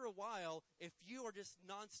after a while, if you are just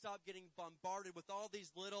nonstop getting bombarded with all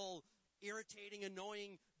these little irritating,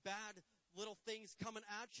 annoying, bad little things coming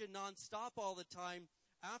at you nonstop all the time,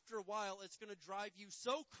 after a while, it's going to drive you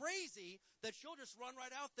so crazy that you'll just run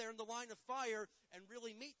right out there in the line of fire and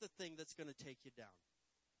really meet the thing that's going to take you down.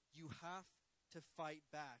 You have to fight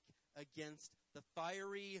back against the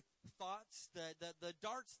fiery thoughts, the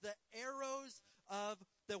darts, the arrows of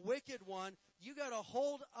the wicked one. You got to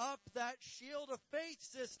hold up that shield of faith,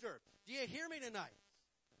 sister. Do you hear me tonight?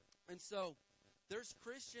 And so there's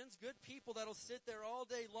Christians, good people that'll sit there all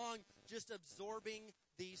day long just absorbing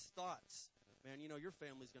these thoughts. Man, you know, your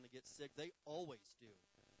family's going to get sick. They always do.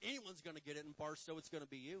 Anyone's going to get it in Barstow. It's going to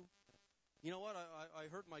be you. You know what? I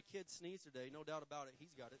heard my kid sneeze today. No doubt about it.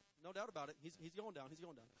 He's got it. No doubt about it. He's going down. He's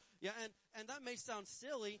going down. Yeah, and that may sound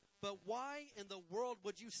silly, but why in the world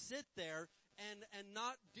would you sit there and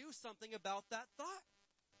not do something about that thought?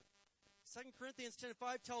 2 Corinthians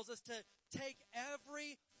 10:5 tells us to take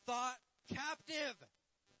every thought captive.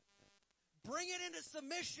 Bring it into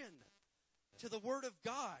submission to the Word of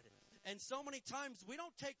God. And so many times we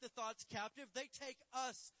don't take the thoughts captive. They take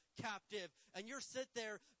us captive. And you're sit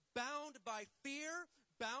there bound by fear,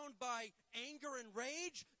 bound by anger and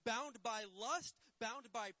rage, bound by lust,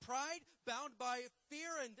 bound by pride, bound by fear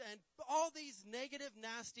and all these negative,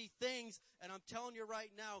 nasty things. And I'm telling you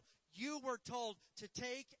right now, you were told to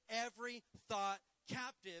take every thought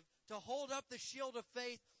captive, to hold up the shield of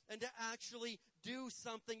faith, and to actually do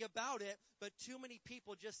something about it. But too many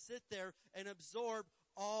people just sit there and absorb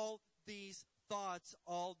all these thoughts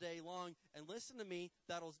all day long. And listen to me,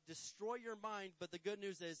 that'll destroy your mind, but the good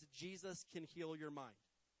news is Jesus can heal your mind.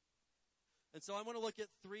 And so I want to look at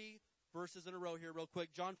 3 verses in a row here real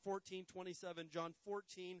quick. John 14:27. John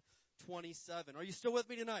 14:27. Are you still with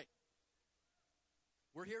me tonight?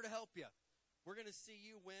 We're here to help you. We're going to see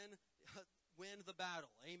you win the battle.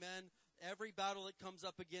 Amen. Every battle that comes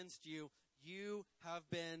up against you, you have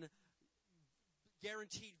been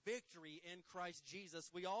guaranteed victory in Christ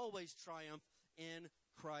Jesus. We always triumph in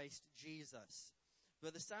Christ Jesus.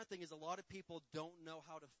 But the sad thing is a lot of people don't know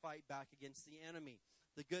how to fight back against the enemy.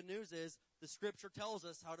 The good news is the scripture tells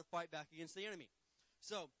us how to fight back against the enemy.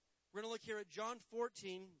 So we're going to look here at John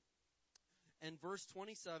 14 and verse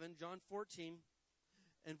 27. John 14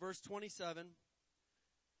 and verse 27.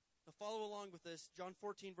 Now follow along with this. John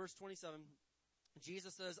 14 verse 27.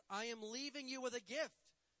 Jesus says, I am leaving you with a gift.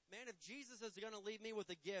 Man, if Jesus is going to leave me with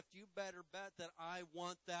a gift, you better bet that I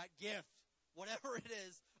want that gift. Whatever it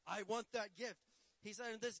is, I want that gift. He said,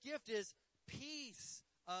 and this gift is peace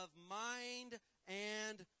of mind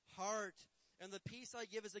and heart. And the peace I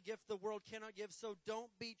give is a gift the world cannot give, so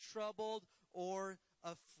don't be troubled or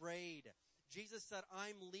afraid. Jesus said,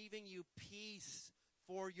 I'm leaving you peace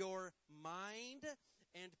for your mind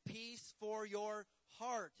and peace for your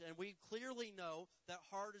heart. And we clearly know that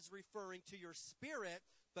heart is referring to your spirit,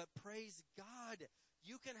 but praise God,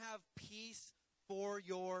 you can have peace for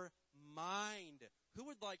your mind. Who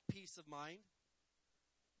would like peace of mind?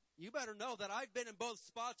 You better know that I've been in both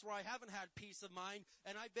spots where I haven't had peace of mind,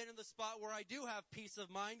 and I've been in the spot where I do have peace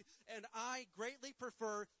of mind, and I greatly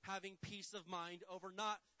prefer having peace of mind over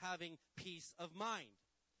not having peace of mind.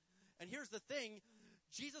 And here's the thing,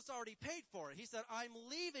 Jesus already paid for it. He said, I'm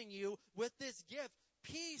leaving you with this gift,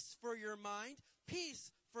 peace for your mind,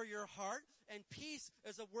 peace for your heart, and peace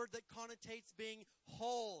is a word that connotates being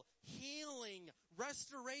whole, healing,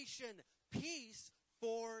 restoration, peace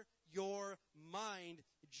for your mind.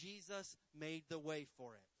 Jesus made the way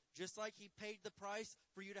for it. Just like he paid the price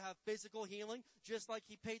for you to have physical healing, just like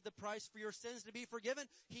he paid the price for your sins to be forgiven,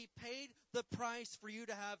 he paid the price for you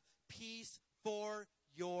to have peace for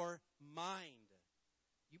your mind.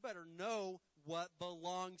 You better know what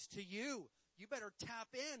belongs to you. You better tap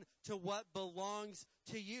in to what belongs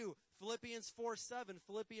to you. Philippians 4:7.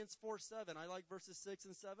 Philippians 4:7. I like verses 6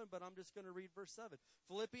 and 7, but I'm just going to read verse 7.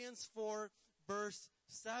 Philippians 4, verse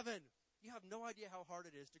 7. You have no idea how hard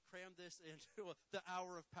it is to cram this into the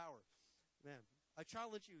hour of power. Man, I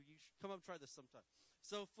challenge you. You should come up and try this sometime.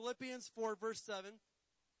 So Philippians 4, verse 7.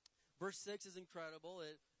 Verse 6 is incredible.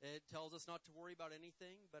 It tells us not to worry about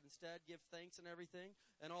anything, but instead give thanks and everything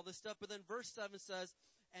and all this stuff. But then verse 7 says,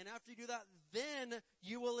 and after you do that, then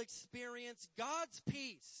you will experience God's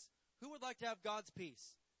peace. Who would like to have God's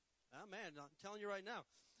peace? Oh man, I'm telling you right now.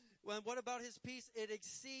 Well, what about his peace? It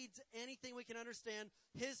exceeds anything we can understand.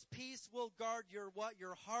 His peace will guard your what?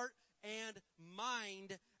 Your heart and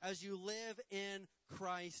mind as you live in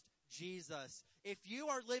Christ Jesus. If you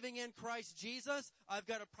are living in Christ Jesus, I've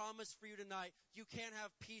got a promise for you tonight. You can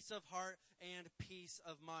have peace of heart and peace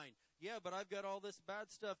of mind. Yeah, but I've got all this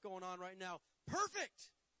bad stuff going on right now. Perfect.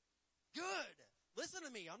 Good. Listen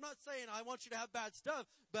to me. I'm not saying I want you to have bad stuff,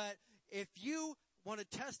 but if you want to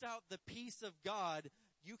test out the peace of God,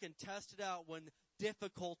 you can test it out when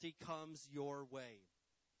difficulty comes your way.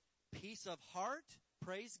 Peace of heart,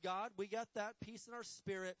 praise God. We got that peace in our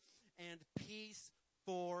spirit, and peace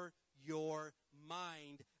for your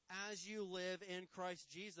mind as you live in Christ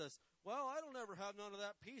Jesus. Well, I don't ever have none of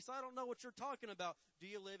that peace. I don't know what you're talking about. Do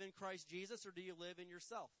you live in Christ Jesus, or do you live in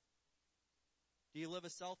yourself? Do you live a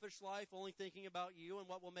selfish life, only thinking about you and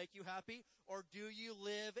what will make you happy? Or do you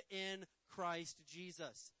live in Christ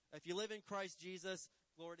Jesus? If you live in Christ Jesus,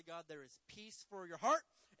 glory to God, there is peace for your heart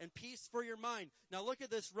and peace for your mind. Now look at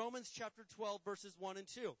this, Romans chapter 12, verses 1 and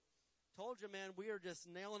 2. Told you, man, we are just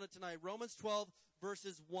nailing it tonight. Romans 12,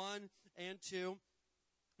 verses 1 and 2.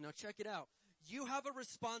 Now check it out. You have a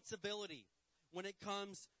responsibility when it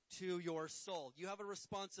comes to your soul. You have a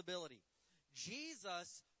responsibility.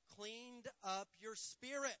 Jesus cleaned up your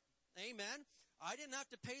spirit. Amen. I didn't have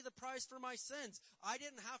to pay the price for my sins. I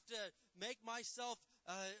didn't have to make myself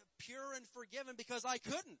pure and forgiven because I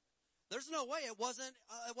couldn't. There's no way. It wasn't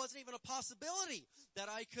even a possibility that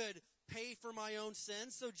I could pay for my own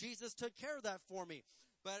sins. So Jesus took care of that for me.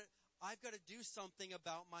 But I've got to do something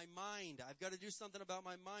about my mind. I've got to do something about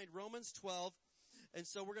my mind. Romans 12. And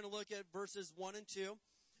so we're going to look at verses 1 and 2.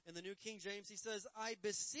 In the New King James, he says, I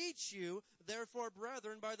beseech you, therefore,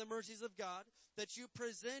 brethren, by the mercies of God, that you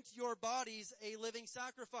present your bodies a living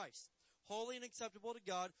sacrifice, holy and acceptable to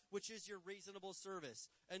God, which is your reasonable service.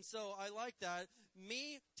 And so I like that.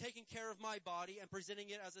 Me taking care of my body and presenting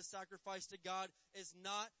it as a sacrifice to God is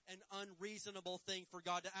not an unreasonable thing for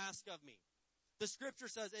God to ask of me. The scripture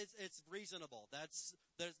says it's reasonable. That's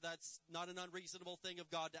not an unreasonable thing of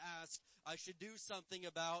God to ask. I should do something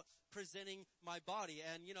about presenting my body.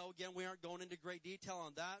 And, again, we aren't going into great detail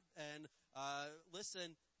on that. And,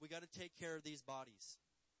 listen, we got to take care of these bodies.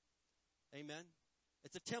 Amen.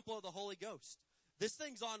 It's a temple of the Holy Ghost. This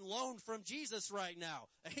thing's on loan from Jesus right now.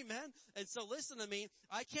 Amen. And so listen to me.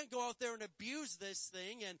 I can't go out there and abuse this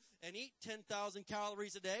thing and eat 10,000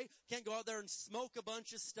 calories a day. Can't go out there and smoke a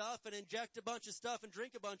bunch of stuff and inject a bunch of stuff and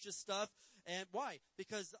drink a bunch of stuff. And why?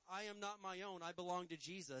 Because I am not my own. I belong to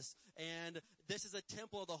Jesus. And this is a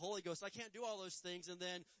temple of the Holy Ghost. I can't do all those things and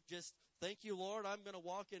then just thank you, Lord. I'm going to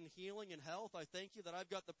walk in healing and health. I thank you that I've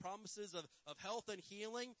got the promises of health and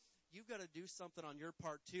healing. You've got to do something on your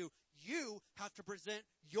part too. You have to present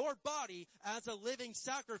your body as a living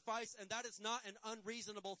sacrifice, and that is not an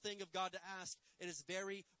unreasonable thing of God to ask. It is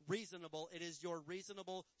very reasonable. It is your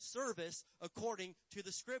reasonable service according to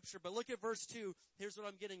the scripture. But look at verse 2. Here's what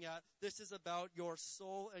I'm getting at. This is about your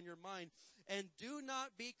soul and your mind. And do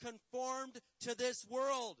not be conformed to this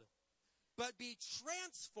world, but be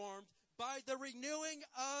transformed by the renewing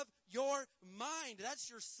of your mind. That's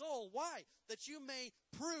your soul. Why? That you may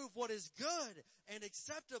prove what is good and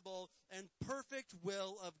acceptable and perfect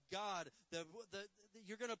will of God.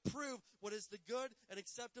 You're going to prove what is the good and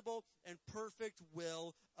acceptable and perfect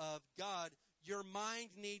will of God. Your mind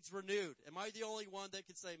needs renewed. Am I the only one that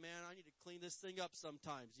can say, man, I need to clean this thing up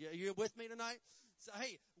sometimes? You with me tonight? So,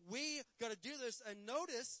 hey, we got to do this. And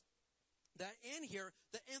notice that in here,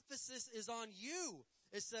 the emphasis is on you.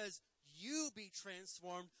 It says, you be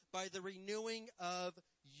transformed by the renewing of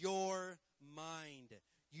your mind.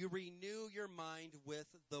 You renew your mind with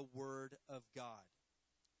the Word of God.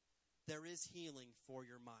 There is healing for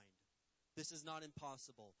your mind. This is not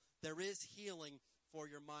impossible. There is healing for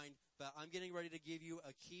your mind, but I'm getting ready to give you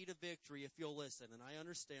a key to victory if you'll listen. And I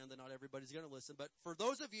understand that not everybody's going to listen, but for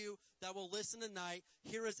those of you that will listen tonight,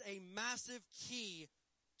 here is a massive key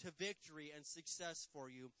to victory and success for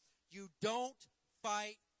you. You don't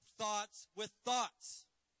fight thoughts with thoughts.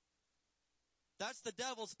 That's the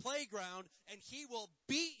devil's playground, and he will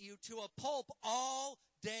beat you to a pulp all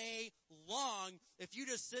day long if you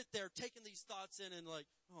just sit there taking these thoughts in and like,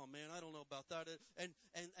 oh man, I don't know about that. And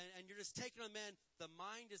you're just taking them in. The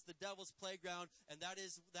mind is the devil's playground, and that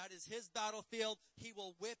is his battlefield. He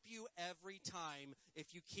will whip you every time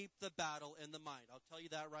if you keep the battle in the mind. I'll tell you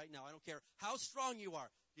that right now. I don't care how strong you are.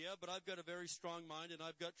 Yeah, but I've got a very strong mind and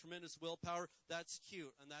I've got tremendous willpower. That's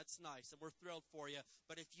cute and that's nice and we're thrilled for you.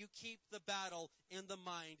 But if you keep the battle in the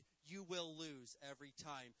mind, you will lose every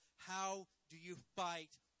time. How do you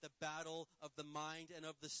fight the battle of the mind and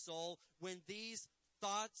of the soul? When these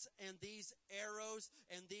thoughts and these arrows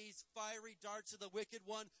and these fiery darts of the wicked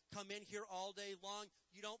one come in here all day long.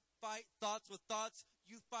 You don't fight thoughts with thoughts.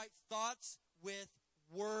 You fight thoughts with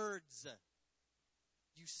words.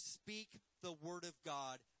 You speak the word of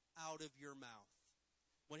God out of your mouth.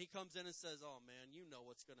 When he comes in and says, oh man, you know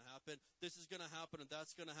what's going to happen. This is going to happen and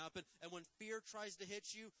that's going to happen. And when fear tries to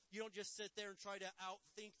hit you, you don't just sit there and try to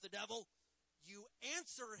outthink the devil. You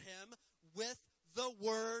answer him with the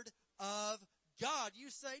word of God. You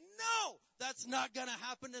say, no, that's not going to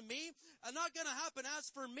happen to me. And not going to happen. As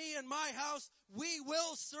for me and my house, we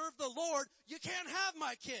will serve the Lord. You can't have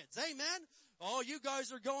my kids. Amen. Oh, you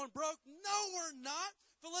guys are going broke. No, we're not.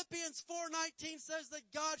 Philippians 4:19 says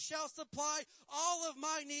that God shall supply all of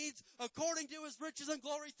my needs according to his riches and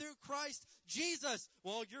glory through Christ Jesus.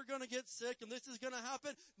 Well, you're going to get sick and this is going to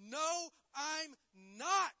happen. No, I'm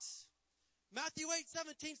not. Matthew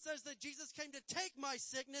 8:17 says that Jesus came to take my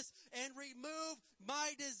sickness and remove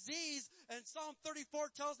my disease. And Psalm 34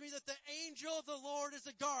 tells me that the angel of the Lord is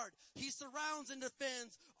a guard. He surrounds and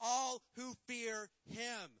defends all who fear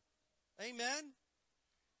him. Amen.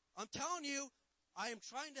 I'm telling you, I am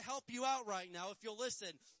trying to help you out right now if you'll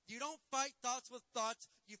listen. You don't fight thoughts with thoughts.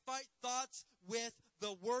 You fight thoughts with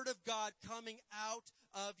the word of God coming out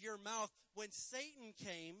of your mouth. When Satan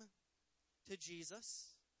came to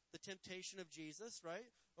Jesus, the temptation of Jesus,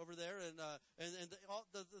 right, over there, and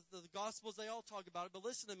the Gospels, they all talk about it. But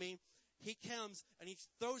listen to me. He comes and he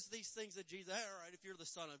throws these things at Jesus. Hey, all right, if you're the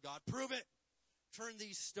Son of God, prove it. Turn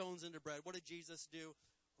these stones into bread. What did Jesus do?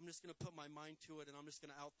 I'm just going to put my mind to it and I'm just going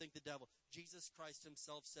to outthink the devil. Jesus Christ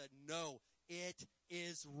himself said, no, it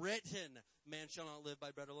is written. Man shall not live by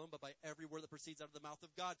bread alone, but by every word that proceeds out of the mouth of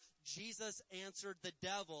God. Jesus answered the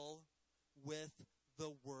devil with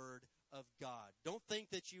the word of God. Don't think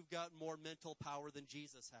that you've got more mental power than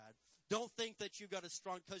Jesus had. Don't think that you've got as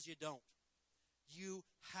strong, because you don't. You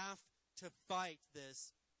have to fight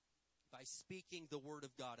this by speaking the word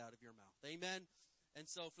of God out of your mouth. Amen. And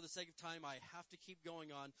so for the sake of time, I have to keep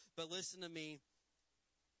going on. But listen to me.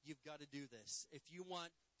 You've got to do this. If you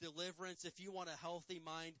want deliverance, if you want a healthy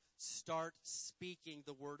mind, start speaking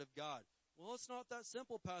the word of God. Well, it's not that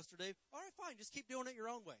simple, Pastor Dave. All right, fine. Just keep doing it your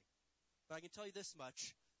own way. But I can tell you this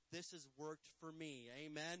much. This has worked for me.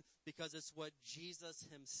 Amen. Because it's what Jesus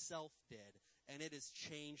himself did. And it has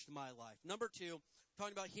changed my life. Number 2,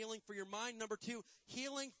 talking about healing for your mind. Number 2,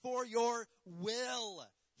 healing for your will.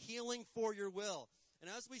 Healing for your will. And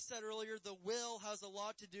as we said earlier, the will has a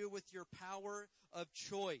lot to do with your power of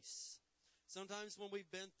choice. Sometimes when we've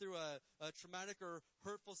been through a traumatic or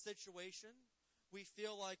hurtful situation, we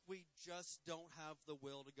feel like we just don't have the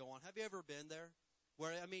will to go on. Have you ever been there?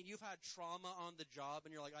 Where, I mean, you've had trauma on the job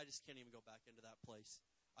and you're like, I just can't even go back into that place.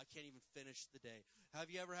 I can't even finish the day. Have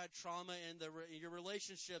you ever had trauma in your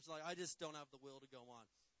relationships? Like, I just don't have the will to go on.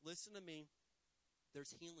 Listen to me.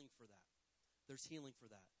 There's healing for that. There's healing for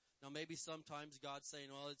that. Now, maybe sometimes God's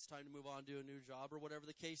saying, well, it's time to move on to a new job or whatever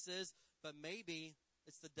the case is. But maybe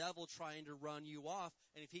it's the devil trying to run you off.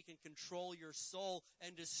 And if he can control your soul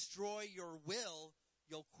and destroy your will,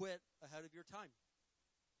 you'll quit ahead of your time.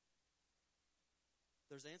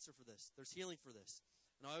 There's answer for this. There's healing for this.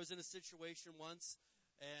 And I was in a situation once,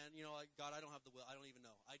 and, like, God, I don't have the will. I don't even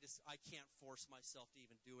know. I can't force myself to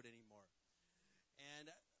even do it anymore.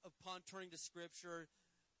 And upon turning to Scripture,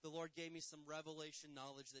 the Lord gave me some revelation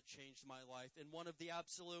knowledge that changed my life. And one of the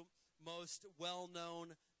absolute most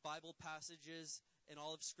well-known Bible passages in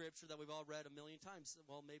all of Scripture that we've all read a million times.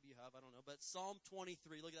 Well, maybe you have, I don't know. But Psalm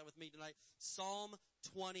 23, look at that with me tonight. Psalm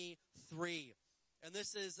 23. And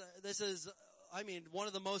this is one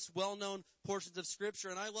of the most well-known portions of Scripture.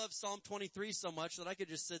 And I love Psalm 23 so much that I could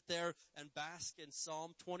just sit there and bask in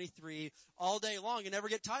Psalm 23 all day long and never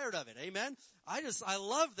get tired of it. Amen? I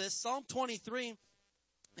love this. Psalm 23.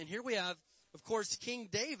 And here we have, of course, King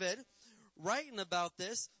David writing about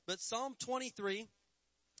this. But Psalm 23,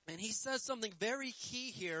 and he says something very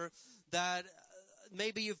key here that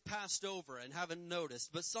maybe you've passed over and haven't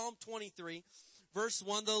noticed. But Psalm 23, verse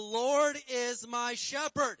 1, the Lord is my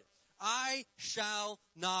shepherd. I shall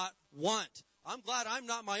not want. I'm glad I'm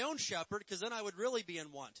not my own shepherd, because then I would really be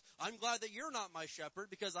in want. I'm glad that you're not my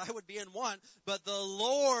shepherd, because I would be in want. But the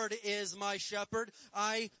Lord is my shepherd.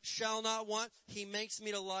 I shall not want. He makes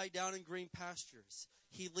me to lie down in green pastures.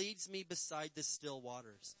 He leads me beside the still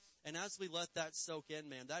waters. And as we let that soak in,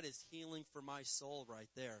 man, that is healing for my soul right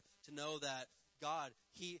there. To know that God,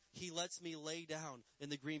 He lets me lay down in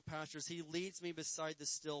the green pastures. He leads me beside the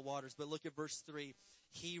still waters. But look at verse 3.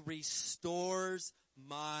 He restores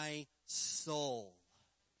my soul.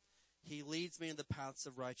 He leads me in the paths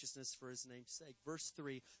of righteousness for his name's sake. Verse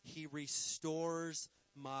 3, he restores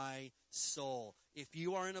my soul. If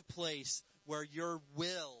you are in a place where your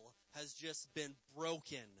will has just been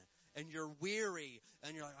broken and you're weary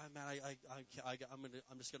and you're like, oh, man,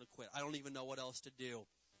 I'm just going to quit. I don't even know what else to do.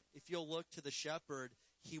 If you'll look to the shepherd,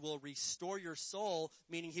 he will restore your soul,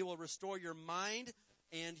 meaning he will restore your mind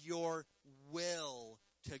and your will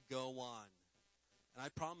to go on. And I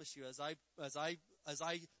promise you, as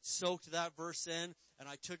I soaked that verse in and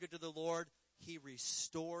I took it to the Lord, he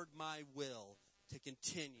restored my will to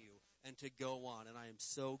continue and to go on. And I am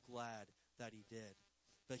so glad that he did.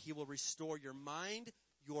 But he will restore your mind,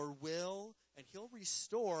 your will, and he'll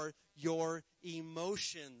restore your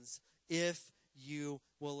emotions if you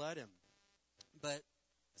will let him. But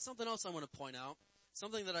something else I want to point out,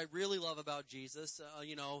 something that I really love about Jesus,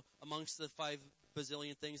 amongst the 5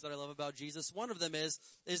 bazillion things that I love about Jesus, one of them is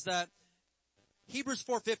that Hebrews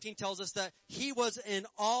 4:15 tells us that he was in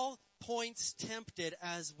all points tempted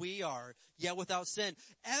as we are, yet without sin.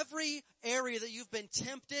 Every area that you've been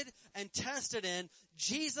tempted and tested in,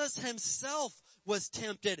 Jesus himself was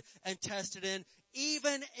tempted and tested in,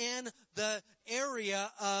 even in the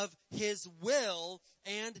area of his will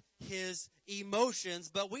and his emotions,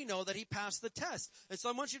 but we know that he passed the test. And so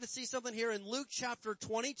I want you to see something here in Luke chapter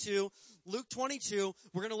 22. Luke 22,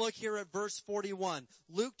 we're going to look here at verse 41.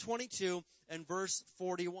 Luke 22 and verse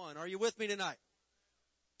 41. Are you with me tonight?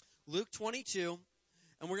 Luke 22,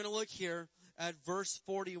 and we're going to look here at verse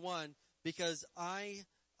 41 because I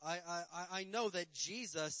know that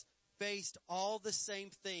Jesus faced all the same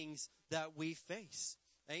things that we face.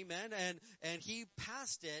 Amen. And he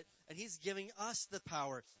passed it, and he's giving us the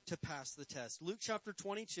power to pass the test. Luke chapter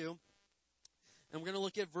 22, and we're going to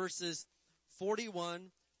look at verses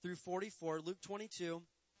 41 through 44. Luke 22.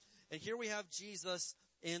 And here we have Jesus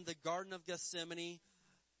in the Garden of Gethsemane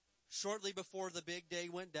shortly before the big day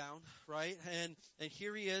went down, right? And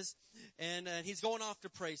here he is, and he's going off to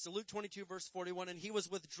pray. So Luke 22 verse 41, and he was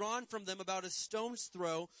withdrawn from them about a stone's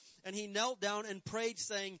throw, and he knelt down and prayed,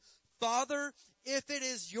 saying, Father, if it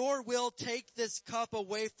is your will, take this cup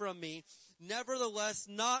away from me. Nevertheless,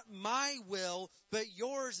 not my will, but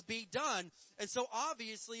yours be done. And so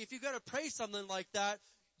obviously, if you got to pray something like that,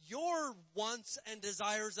 your wants and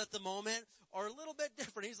desires at the moment are a little bit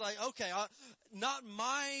different. He's like, okay, not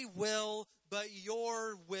my will, but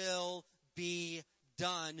your will be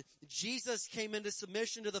done. Jesus came into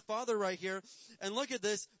submission to the Father right here. And look at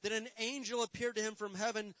this, that an angel appeared to him from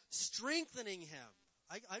heaven, strengthening him.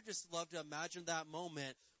 I just love to imagine that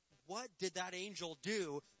moment. What did that angel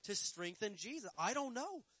do to strengthen Jesus? I don't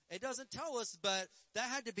know. It doesn't tell us, but that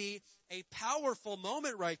had to be a powerful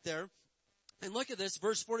moment right there. And look at this,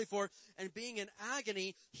 verse 44, and being in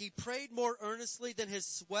agony, he prayed more earnestly than his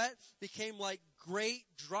sweat became like great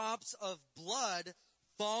drops of blood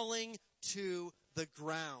falling to the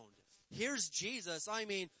ground. Here's Jesus. I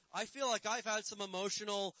mean, I feel like I've had some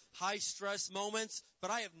emotional high stress moments,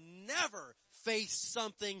 but I have never faced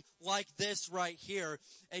something like this right here.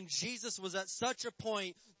 And Jesus was at such a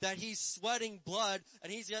point that he's sweating blood,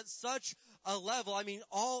 and he's at such a level. I mean,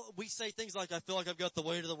 we say things like, I feel like I've got the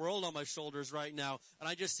weight of the world on my shoulders right now. And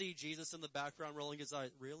I just see Jesus in the background rolling his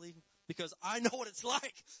eyes. Really? Because I know what it's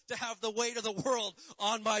like to have the weight of the world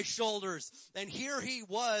on my shoulders. And here he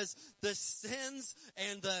was, the sins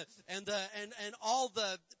and all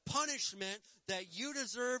the punishment that you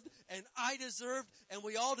deserved and I deserved and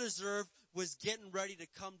we all deserved was getting ready to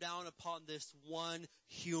come down upon this one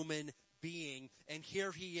human being. And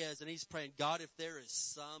here he is, and he's praying, God, if there is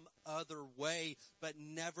some other way, but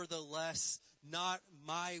nevertheless, not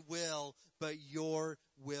my will, but your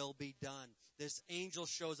will be done. This angel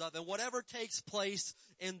shows up, and whatever takes place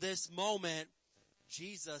in this moment,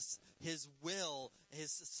 Jesus, his will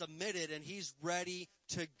is submitted, and he's ready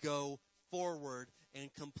to go forward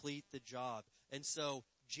and complete the job. And so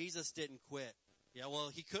Jesus didn't quit. Yeah,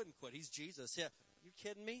 well, he couldn't quit. He's Jesus. Yeah, you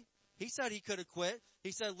kidding me? He said he could have quit.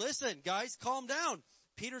 He said, listen, guys, calm down.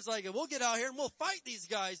 Peter's like, we'll get out here and we'll fight these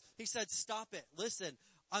guys. He said, stop it. Listen,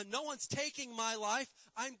 no one's taking my life.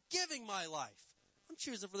 I'm giving my life. I'm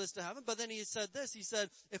choosing for this to happen. But then he said this. He said,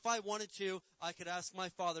 if I wanted to, I could ask my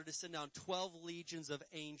Father to send down 12 legions of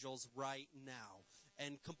angels right now.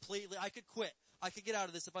 And completely, I could quit. I could get out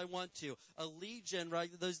of this if I want to. A legion, right?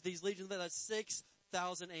 These legions, that's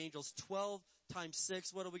 6,000 angels. 12 times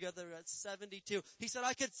 6, what do we got there? At 72. He said,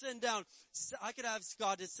 I could ask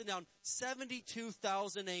God to send down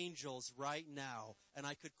 72,000 angels right now, and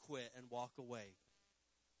I could quit and walk away.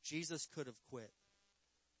 Jesus could have quit,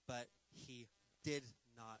 but he did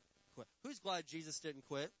not quit. Who's glad Jesus didn't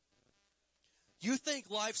quit? You think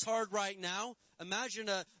life's hard right now? Imagine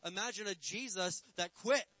a Jesus that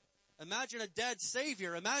quit. Imagine a dead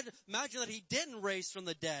Savior. Imagine that He didn't raise from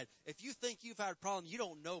the dead. If you think you've had problems, you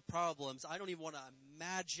don't know problems. I don't even want to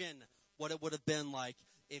imagine what it would have been like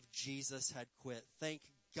if Jesus had quit. Thank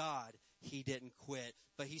God He didn't quit.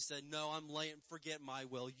 But He said, no, I'm laying, forget my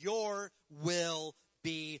will. Your will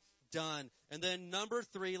be done. And then number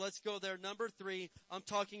 3, let's go there. Number 3, I'm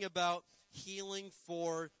talking about healing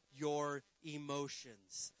for your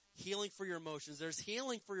emotions. Healing for your emotions. There's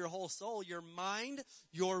healing for your whole soul, your mind,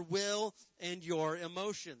 your will, and your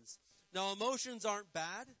emotions. Now, emotions aren't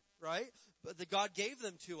bad, right? But God gave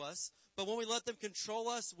them to us. But when we let them control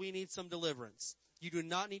us, we need some deliverance. You do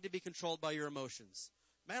not need to be controlled by your emotions.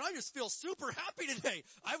 Man, I just feel super happy today.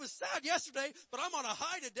 I was sad yesterday, but I'm on a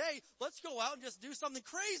high today. Let's go out and just do something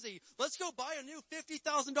crazy. Let's go buy a new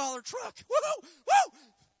 $50,000 truck. Woo! Woo!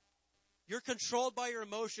 You're controlled by your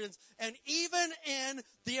emotions, and even in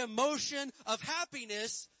the emotion of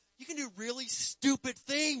happiness, you can do really stupid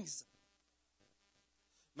things.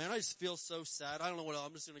 Man, I just feel so sad. I don't know what else.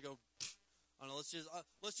 I'm just going to go, I don't know,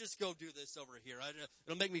 let's just go do this over here.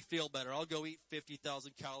 It'll make me feel better. I'll go eat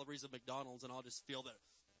 50,000 calories of McDonald's, and I'll just feel better.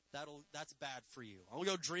 That's bad for you. I'll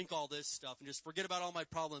go drink all this stuff and just forget about all my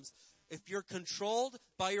problems. If you're controlled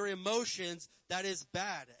by your emotions, that is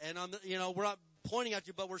bad. And we're not pointing at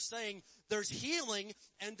you, but we're saying there's healing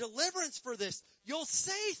and deliverance for this. You'll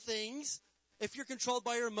say things if you're controlled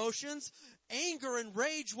by your emotions. Anger and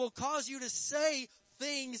rage will cause you to say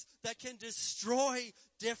things that can destroy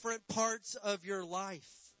different parts of your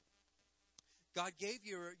life. God gave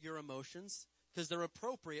you your emotions because they're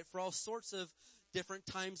appropriate for all sorts of different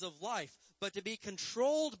times of life. But to be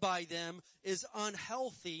controlled by them is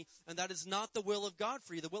unhealthy, and that is not the will of God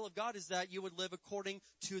for you. The will of God is that you would live according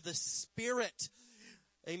to the Spirit.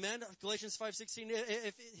 Amen. Galatians 5:16.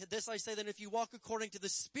 If this I say, then if you walk according to the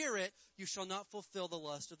Spirit, you shall not fulfill the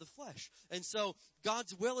lust of the flesh. And so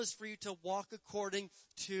God's will is for you to walk according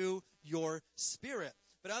to your spirit.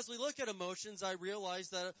 But as we look at emotions, I realize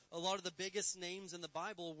that a lot of the biggest names in the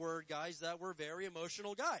Bible were guys that were very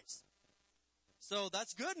emotional guys. So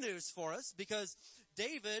that's good news for us, because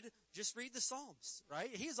David, just read the Psalms, right?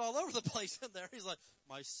 He's all over the place in there. He's like,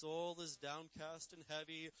 my soul is downcast and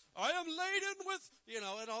heavy. I am laden with,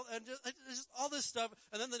 and just all this stuff.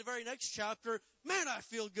 And then the very next chapter, man, I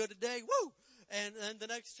feel good today. Woo! And then the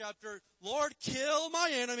next chapter, Lord, kill my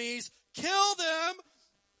enemies. Kill them.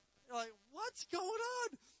 You're like, what's going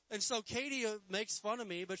on? And so Katie makes fun of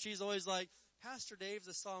me, but she's always like, Pastor Dave's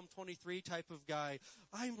a Psalm 23 type of guy.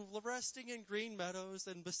 I'm resting in green meadows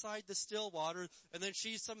and beside the still water. And then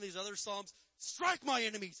she's some of these other Psalms. Strike my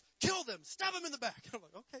enemies. Kill them. Stab them in the back. I'm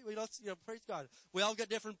like, okay, praise God. We all got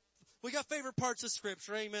we got favorite parts of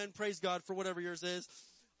Scripture. Amen. Praise God for whatever yours is.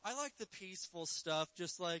 I like the peaceful stuff,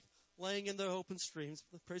 just like laying in the open streams.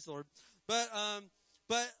 Praise the Lord. But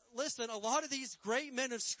listen, a lot of these great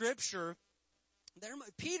men of Scripture,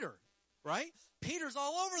 Peter, right? Peter's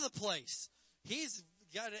all over the place. He's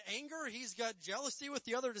got anger. He's got jealousy with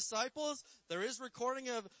the other disciples. There is recording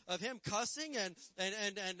of him cussing and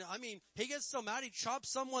I mean, he gets so mad he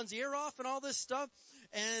chops someone's ear off and all this stuff.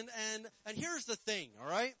 And here's the thing, all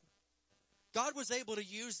right? God was able to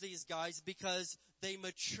use these guys because they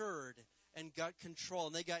matured and got control,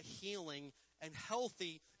 and they got healing and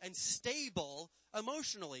healthy and stable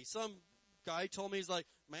emotionally. Some guy told me, he's like,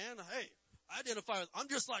 man, hey, I'm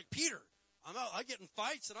just like Peter. I get in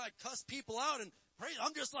fights and I cuss people out and pray.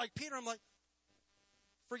 I'm just like Peter. I'm like,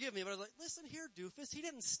 forgive me, but I was like, listen here, doofus. He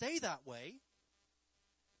didn't stay that way.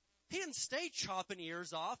 He didn't stay chopping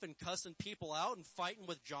ears off and cussing people out and fighting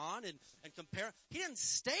with John and compare. He didn't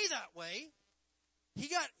stay that way. He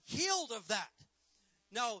got healed of that.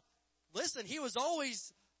 Now, listen, he was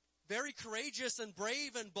always very courageous and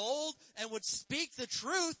brave and bold and would speak the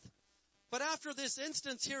truth. But after this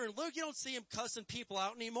instance here in Luke, you don't see him cussing people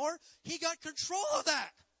out anymore. He got control of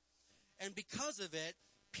that. And because of it,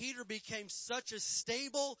 Peter became such a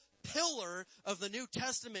stable pillar of the New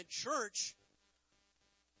Testament church.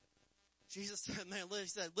 Jesus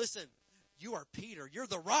said, listen, you are Peter. You're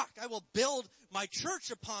the rock. I will build my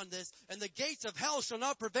church upon this, and the gates of hell shall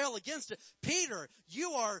not prevail against it. Peter,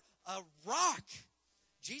 you are a rock.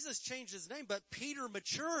 Jesus changed his name, but Peter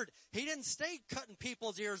matured. He didn't stay cutting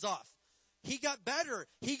people's ears off. He got better.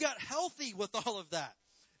 He got healthy with all of that.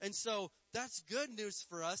 And so that's good news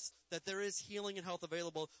for us, that there is healing and health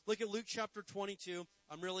available. Look at Luke chapter 22.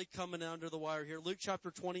 I'm really coming under the wire here. Luke chapter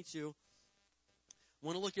 22. I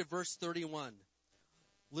want to look at verse 31.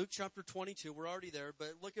 Luke chapter 22. We're already there,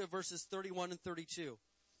 but look at verses 31 and 32.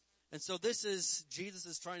 And so this is, Jesus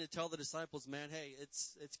is trying to tell the disciples, man, hey,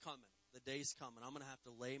 it's coming. The day's coming. I'm going to have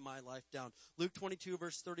to lay my life down. Luke 22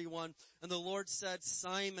 verse 31. And the Lord said,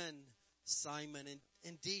 Simon, Simon,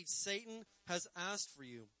 indeed Satan has asked for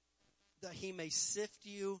you that he may sift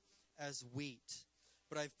you as wheat.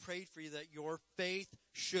 But I've prayed for you that your faith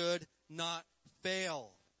should not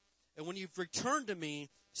fail. And when you've returned to me,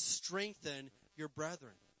 strengthen your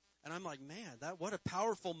brethren. And I'm like, man, what a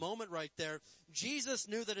powerful moment right there. Jesus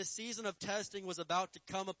knew that a season of testing was about to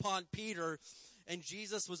come upon Peter, and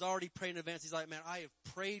Jesus was already praying in advance. He's like, man, I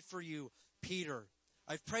have prayed for you, Peter.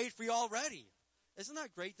 I've prayed for you already. Isn't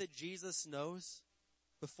that great that Jesus knows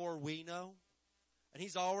before we know? And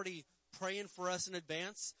he's already praying for us in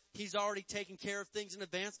advance. He's already taken care of things in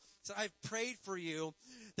advance. So I've prayed for you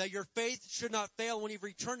that your faith should not fail. When you've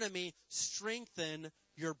returned to me, strengthen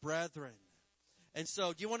your brethren. And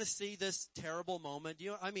so, do you want to see this terrible moment?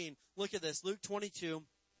 Look at this. Luke 22,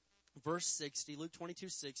 verse 60. Luke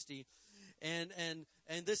 22:60.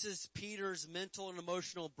 And this is Peter's mental and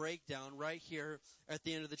emotional breakdown right here at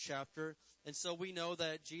the end of the chapter. And so we know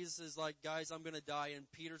that Jesus is like, guys, I'm going to die. And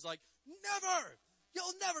Peter's like, never!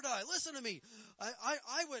 You'll never die. Listen to me.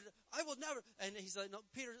 I will never. And he's like, no,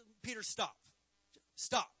 Peter, stop.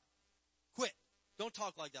 Stop. Quit. Don't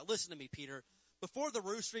talk like that. Listen to me, Peter. Before the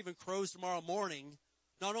rooster even crows tomorrow morning,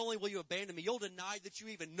 not only will you abandon me, you'll deny that you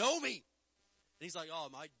even know me. And he's like, oh,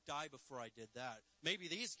 I'd die before I did that. Maybe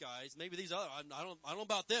these guys, maybe these other, I don't know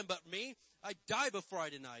about them, but me, I'd die before I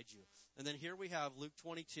denied you. And then here we have Luke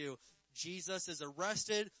 22. Jesus is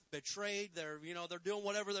arrested, betrayed. They're doing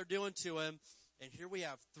whatever they're doing to him. And here we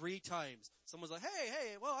have 3 times. Someone's like,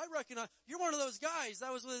 hey, well, I recognize, you're one of those guys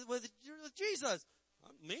that was with Jesus.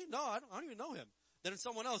 Me? No, I don't even know him. Then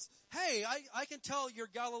someone else, hey, I can tell your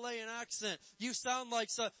Galilean accent. You sound like,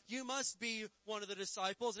 you must be one of the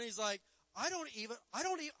disciples. And he's like, I've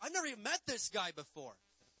never even met this guy before.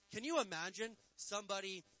 Can you imagine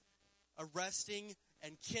somebody arresting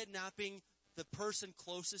and kidnapping the person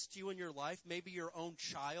closest to you in your life, maybe your own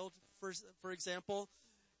child, for example,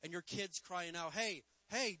 and your kid's crying out, hey,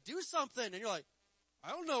 do something. And you're like, I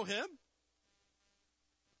don't know him.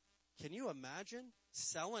 Can you imagine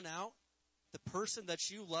selling out the person that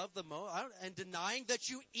you love the most and denying that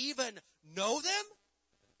you even know them?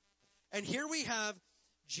 And here we have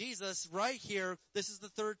Jesus right here. This is the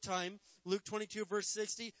 3rd time, Luke 22 verse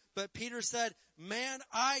 60. But Peter said, man,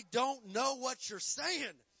 I don't know what you're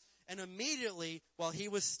saying. And immediately, while he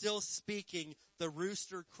was still speaking, the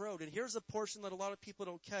rooster crowed. And here's a portion that a lot of people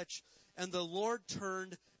don't catch. And the Lord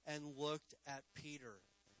turned and looked at Peter.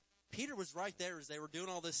 Peter was right there as they were doing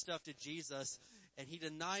all this stuff to Jesus, and he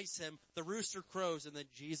denies him. The rooster crows, and then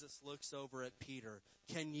Jesus looks over at Peter.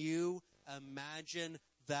 Can you imagine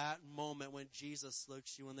that moment when Jesus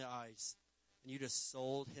looks you in the eyes and you just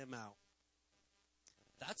sold him out?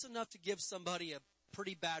 That's enough to give somebody a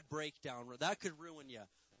pretty bad breakdown. That could ruin you.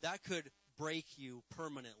 That could break you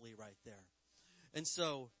permanently right there. And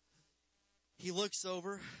so he looks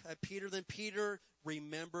over at Peter. Then Peter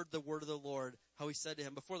remembered the word of the Lord, how he said to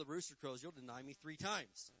him, before the rooster crows, you'll deny me 3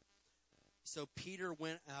 times. So Peter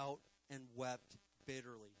went out and wept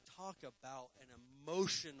bitterly. Talk about an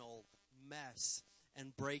emotional mess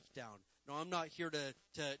and breakdown. No, I'm not here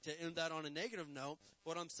to end that on a negative note.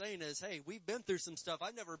 What I'm saying is, hey, we've been through some stuff.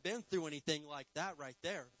 I've never been through anything like that right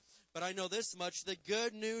there. But I know this much. The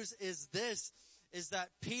good news is this, is that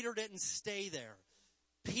Peter didn't stay there.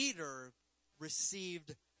 Peter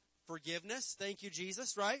received forgiveness. Thank you,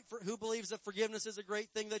 Jesus, right? Who believes that forgiveness is a great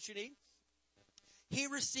thing that you need? He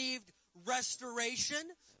received restoration,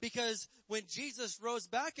 because when Jesus rose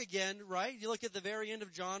back again, right? You look at the very end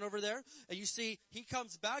of John over there, and you see he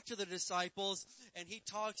comes back to the disciples, and he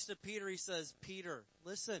talks to Peter. He says, Peter,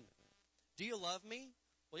 listen, do you love me?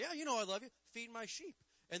 Well, yeah, you know I love you. Feed my sheep.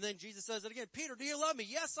 And then Jesus says it again. Peter, do you love me?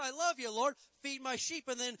 Yes, I love you, Lord. Feed my sheep.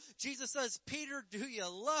 And then Jesus says, Peter, do you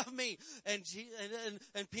love me?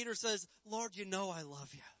 And Peter says, Lord, you know I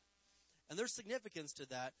love you. And there's significance to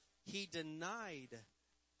that. He denied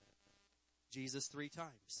Jesus 3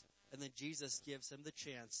 times. And then Jesus gives him the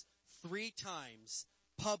chance 3 times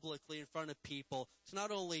publicly in front of people to not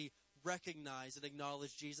only recognize and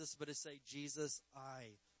acknowledge Jesus, but to say, Jesus,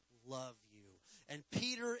 I love you. And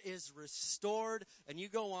Peter is restored. And you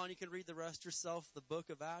go on, you can read the rest yourself, the book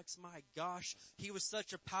of Acts. My gosh, he was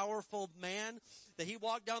such a powerful man that he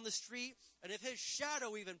walked down the street, and if his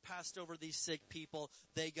shadow even passed over these sick people,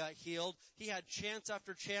 they got healed. He had chance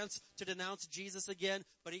after chance to denounce Jesus again,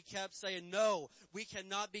 but he kept saying, no, we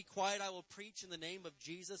cannot be quiet. I will preach in the name of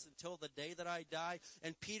Jesus until the day that I die.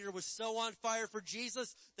 And Peter was so on fire for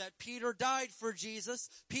Jesus that Peter died for Jesus.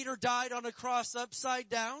 Peter died on a cross upside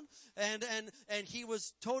down, and he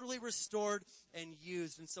was totally restored. and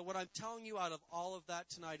used. And so what I'm telling you out of all of that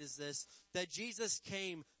tonight is this, that Jesus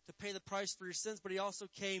came to pay the price for your sins, but he also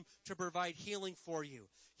came to provide healing for you.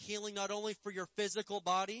 Healing not only for your physical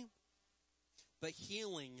body, but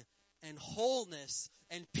healing and wholeness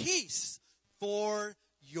and peace for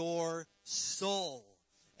your soul.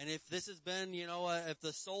 And if this has been, if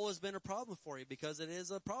the soul has been a problem for you, because it is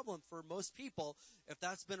a problem for most people, if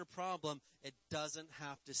that's been a problem, it doesn't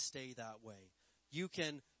have to stay that way. You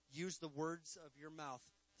can use the words of your mouth,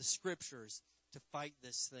 the scriptures, to fight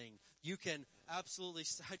this thing. You can absolutely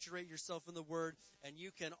saturate yourself in the word, and you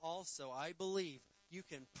can also, I believe, you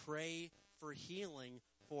can pray for healing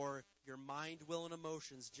for your mind, will, and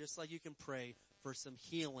emotions, just like you can pray for some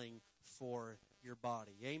healing for your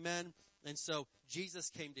body. Amen? And so Jesus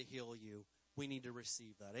came to heal you. We need to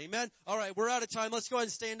receive that. Amen? All right, we're out of time. Let's go ahead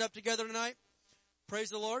and stand up together tonight. Praise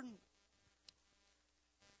the Lord.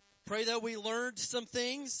 Pray that we learned some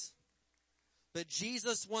things. But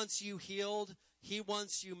Jesus wants you healed. He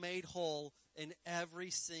wants you made whole in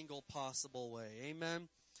every single possible way. Amen?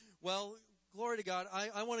 Well, glory to God.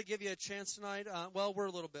 I want to give you a chance tonight. We're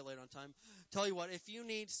a little bit late on time. Tell you what, if you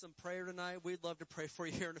need some prayer tonight, we'd love to pray for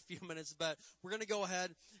you here in a few minutes. But we're going to go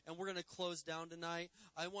ahead and we're going to close down tonight.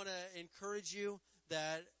 I want to encourage you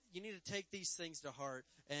that you need to take these things to heart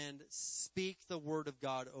and speak the word of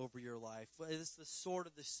God over your life. It's the sword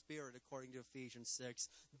of the Spirit, according to Ephesians 6.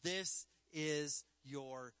 This is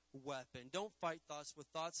your weapon. Don't fight thoughts with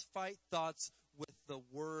thoughts. Fight thoughts with the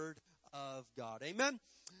word of God. Amen?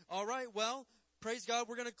 All right, well, praise God.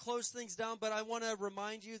 We're going to close things down, but I want to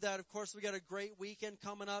remind you that, of course, we got a great weekend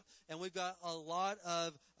coming up, and we've got a lot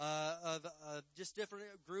of just different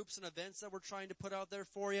groups and events that we're trying to put out there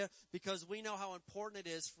for you, because we know how important it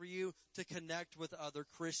is for you to connect with other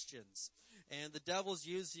Christians. And the devil's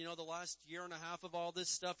used, the last year and a half of all this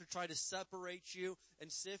stuff to try to separate you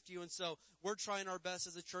and sift you. And so we're trying our best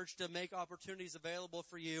as a church to make opportunities available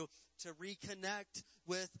for you to reconnect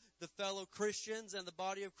with the fellow Christians and the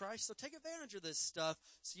body of Christ. So take advantage of this stuff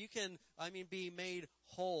so you can, be made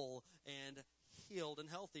whole and healed and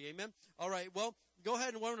healthy. Amen? All right, well, go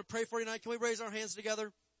ahead and we're going to pray for you tonight. Can we raise our hands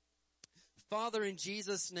together? Father, in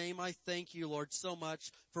Jesus' name, I thank you, Lord, so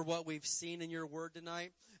much for what we've seen in your word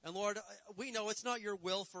tonight. And Lord, we know it's not your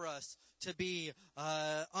will for us to be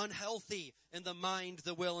unhealthy in the mind,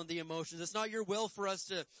 the will, and the emotions. It's not your will for us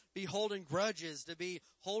to be holding grudges, to be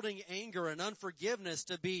holding anger and unforgiveness,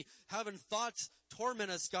 to be having thoughts torment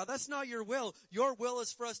us, God. That's not your will. Your will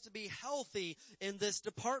is for us to be healthy in this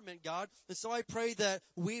department, God. And so I pray that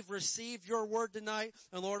we've received your word tonight.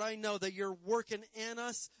 And Lord, I know that you're working in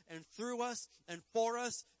us and through us and for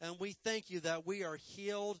us. And we thank you that we are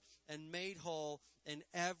healed and made whole in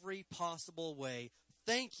every possible way.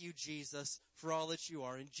 Thank you, Jesus, for all that you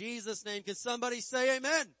are. In Jesus' name, can somebody say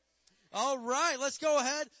amen? All right, let's go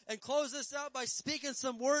ahead and close this out by speaking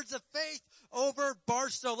some words of faith over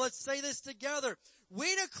Barstow. Let's say this together.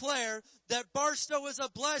 We declare that Barstow is a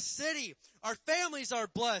blessed city. Our families are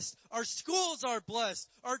blessed. Our schools are blessed.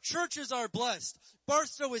 Our churches are blessed.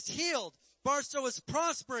 Barstow is healed. Barstow is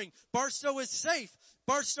prospering. Barstow is safe.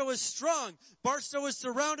 Barstow is strong. Barstow is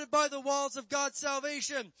surrounded by the walls of God's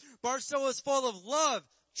salvation. Barstow is full of love,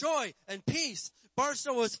 joy, and peace.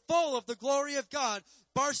 Barstow is full of the glory of God.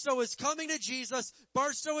 Barstow is coming to Jesus.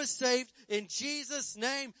 Barstow is saved. In Jesus'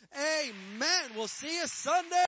 name, amen. We'll see you Sunday.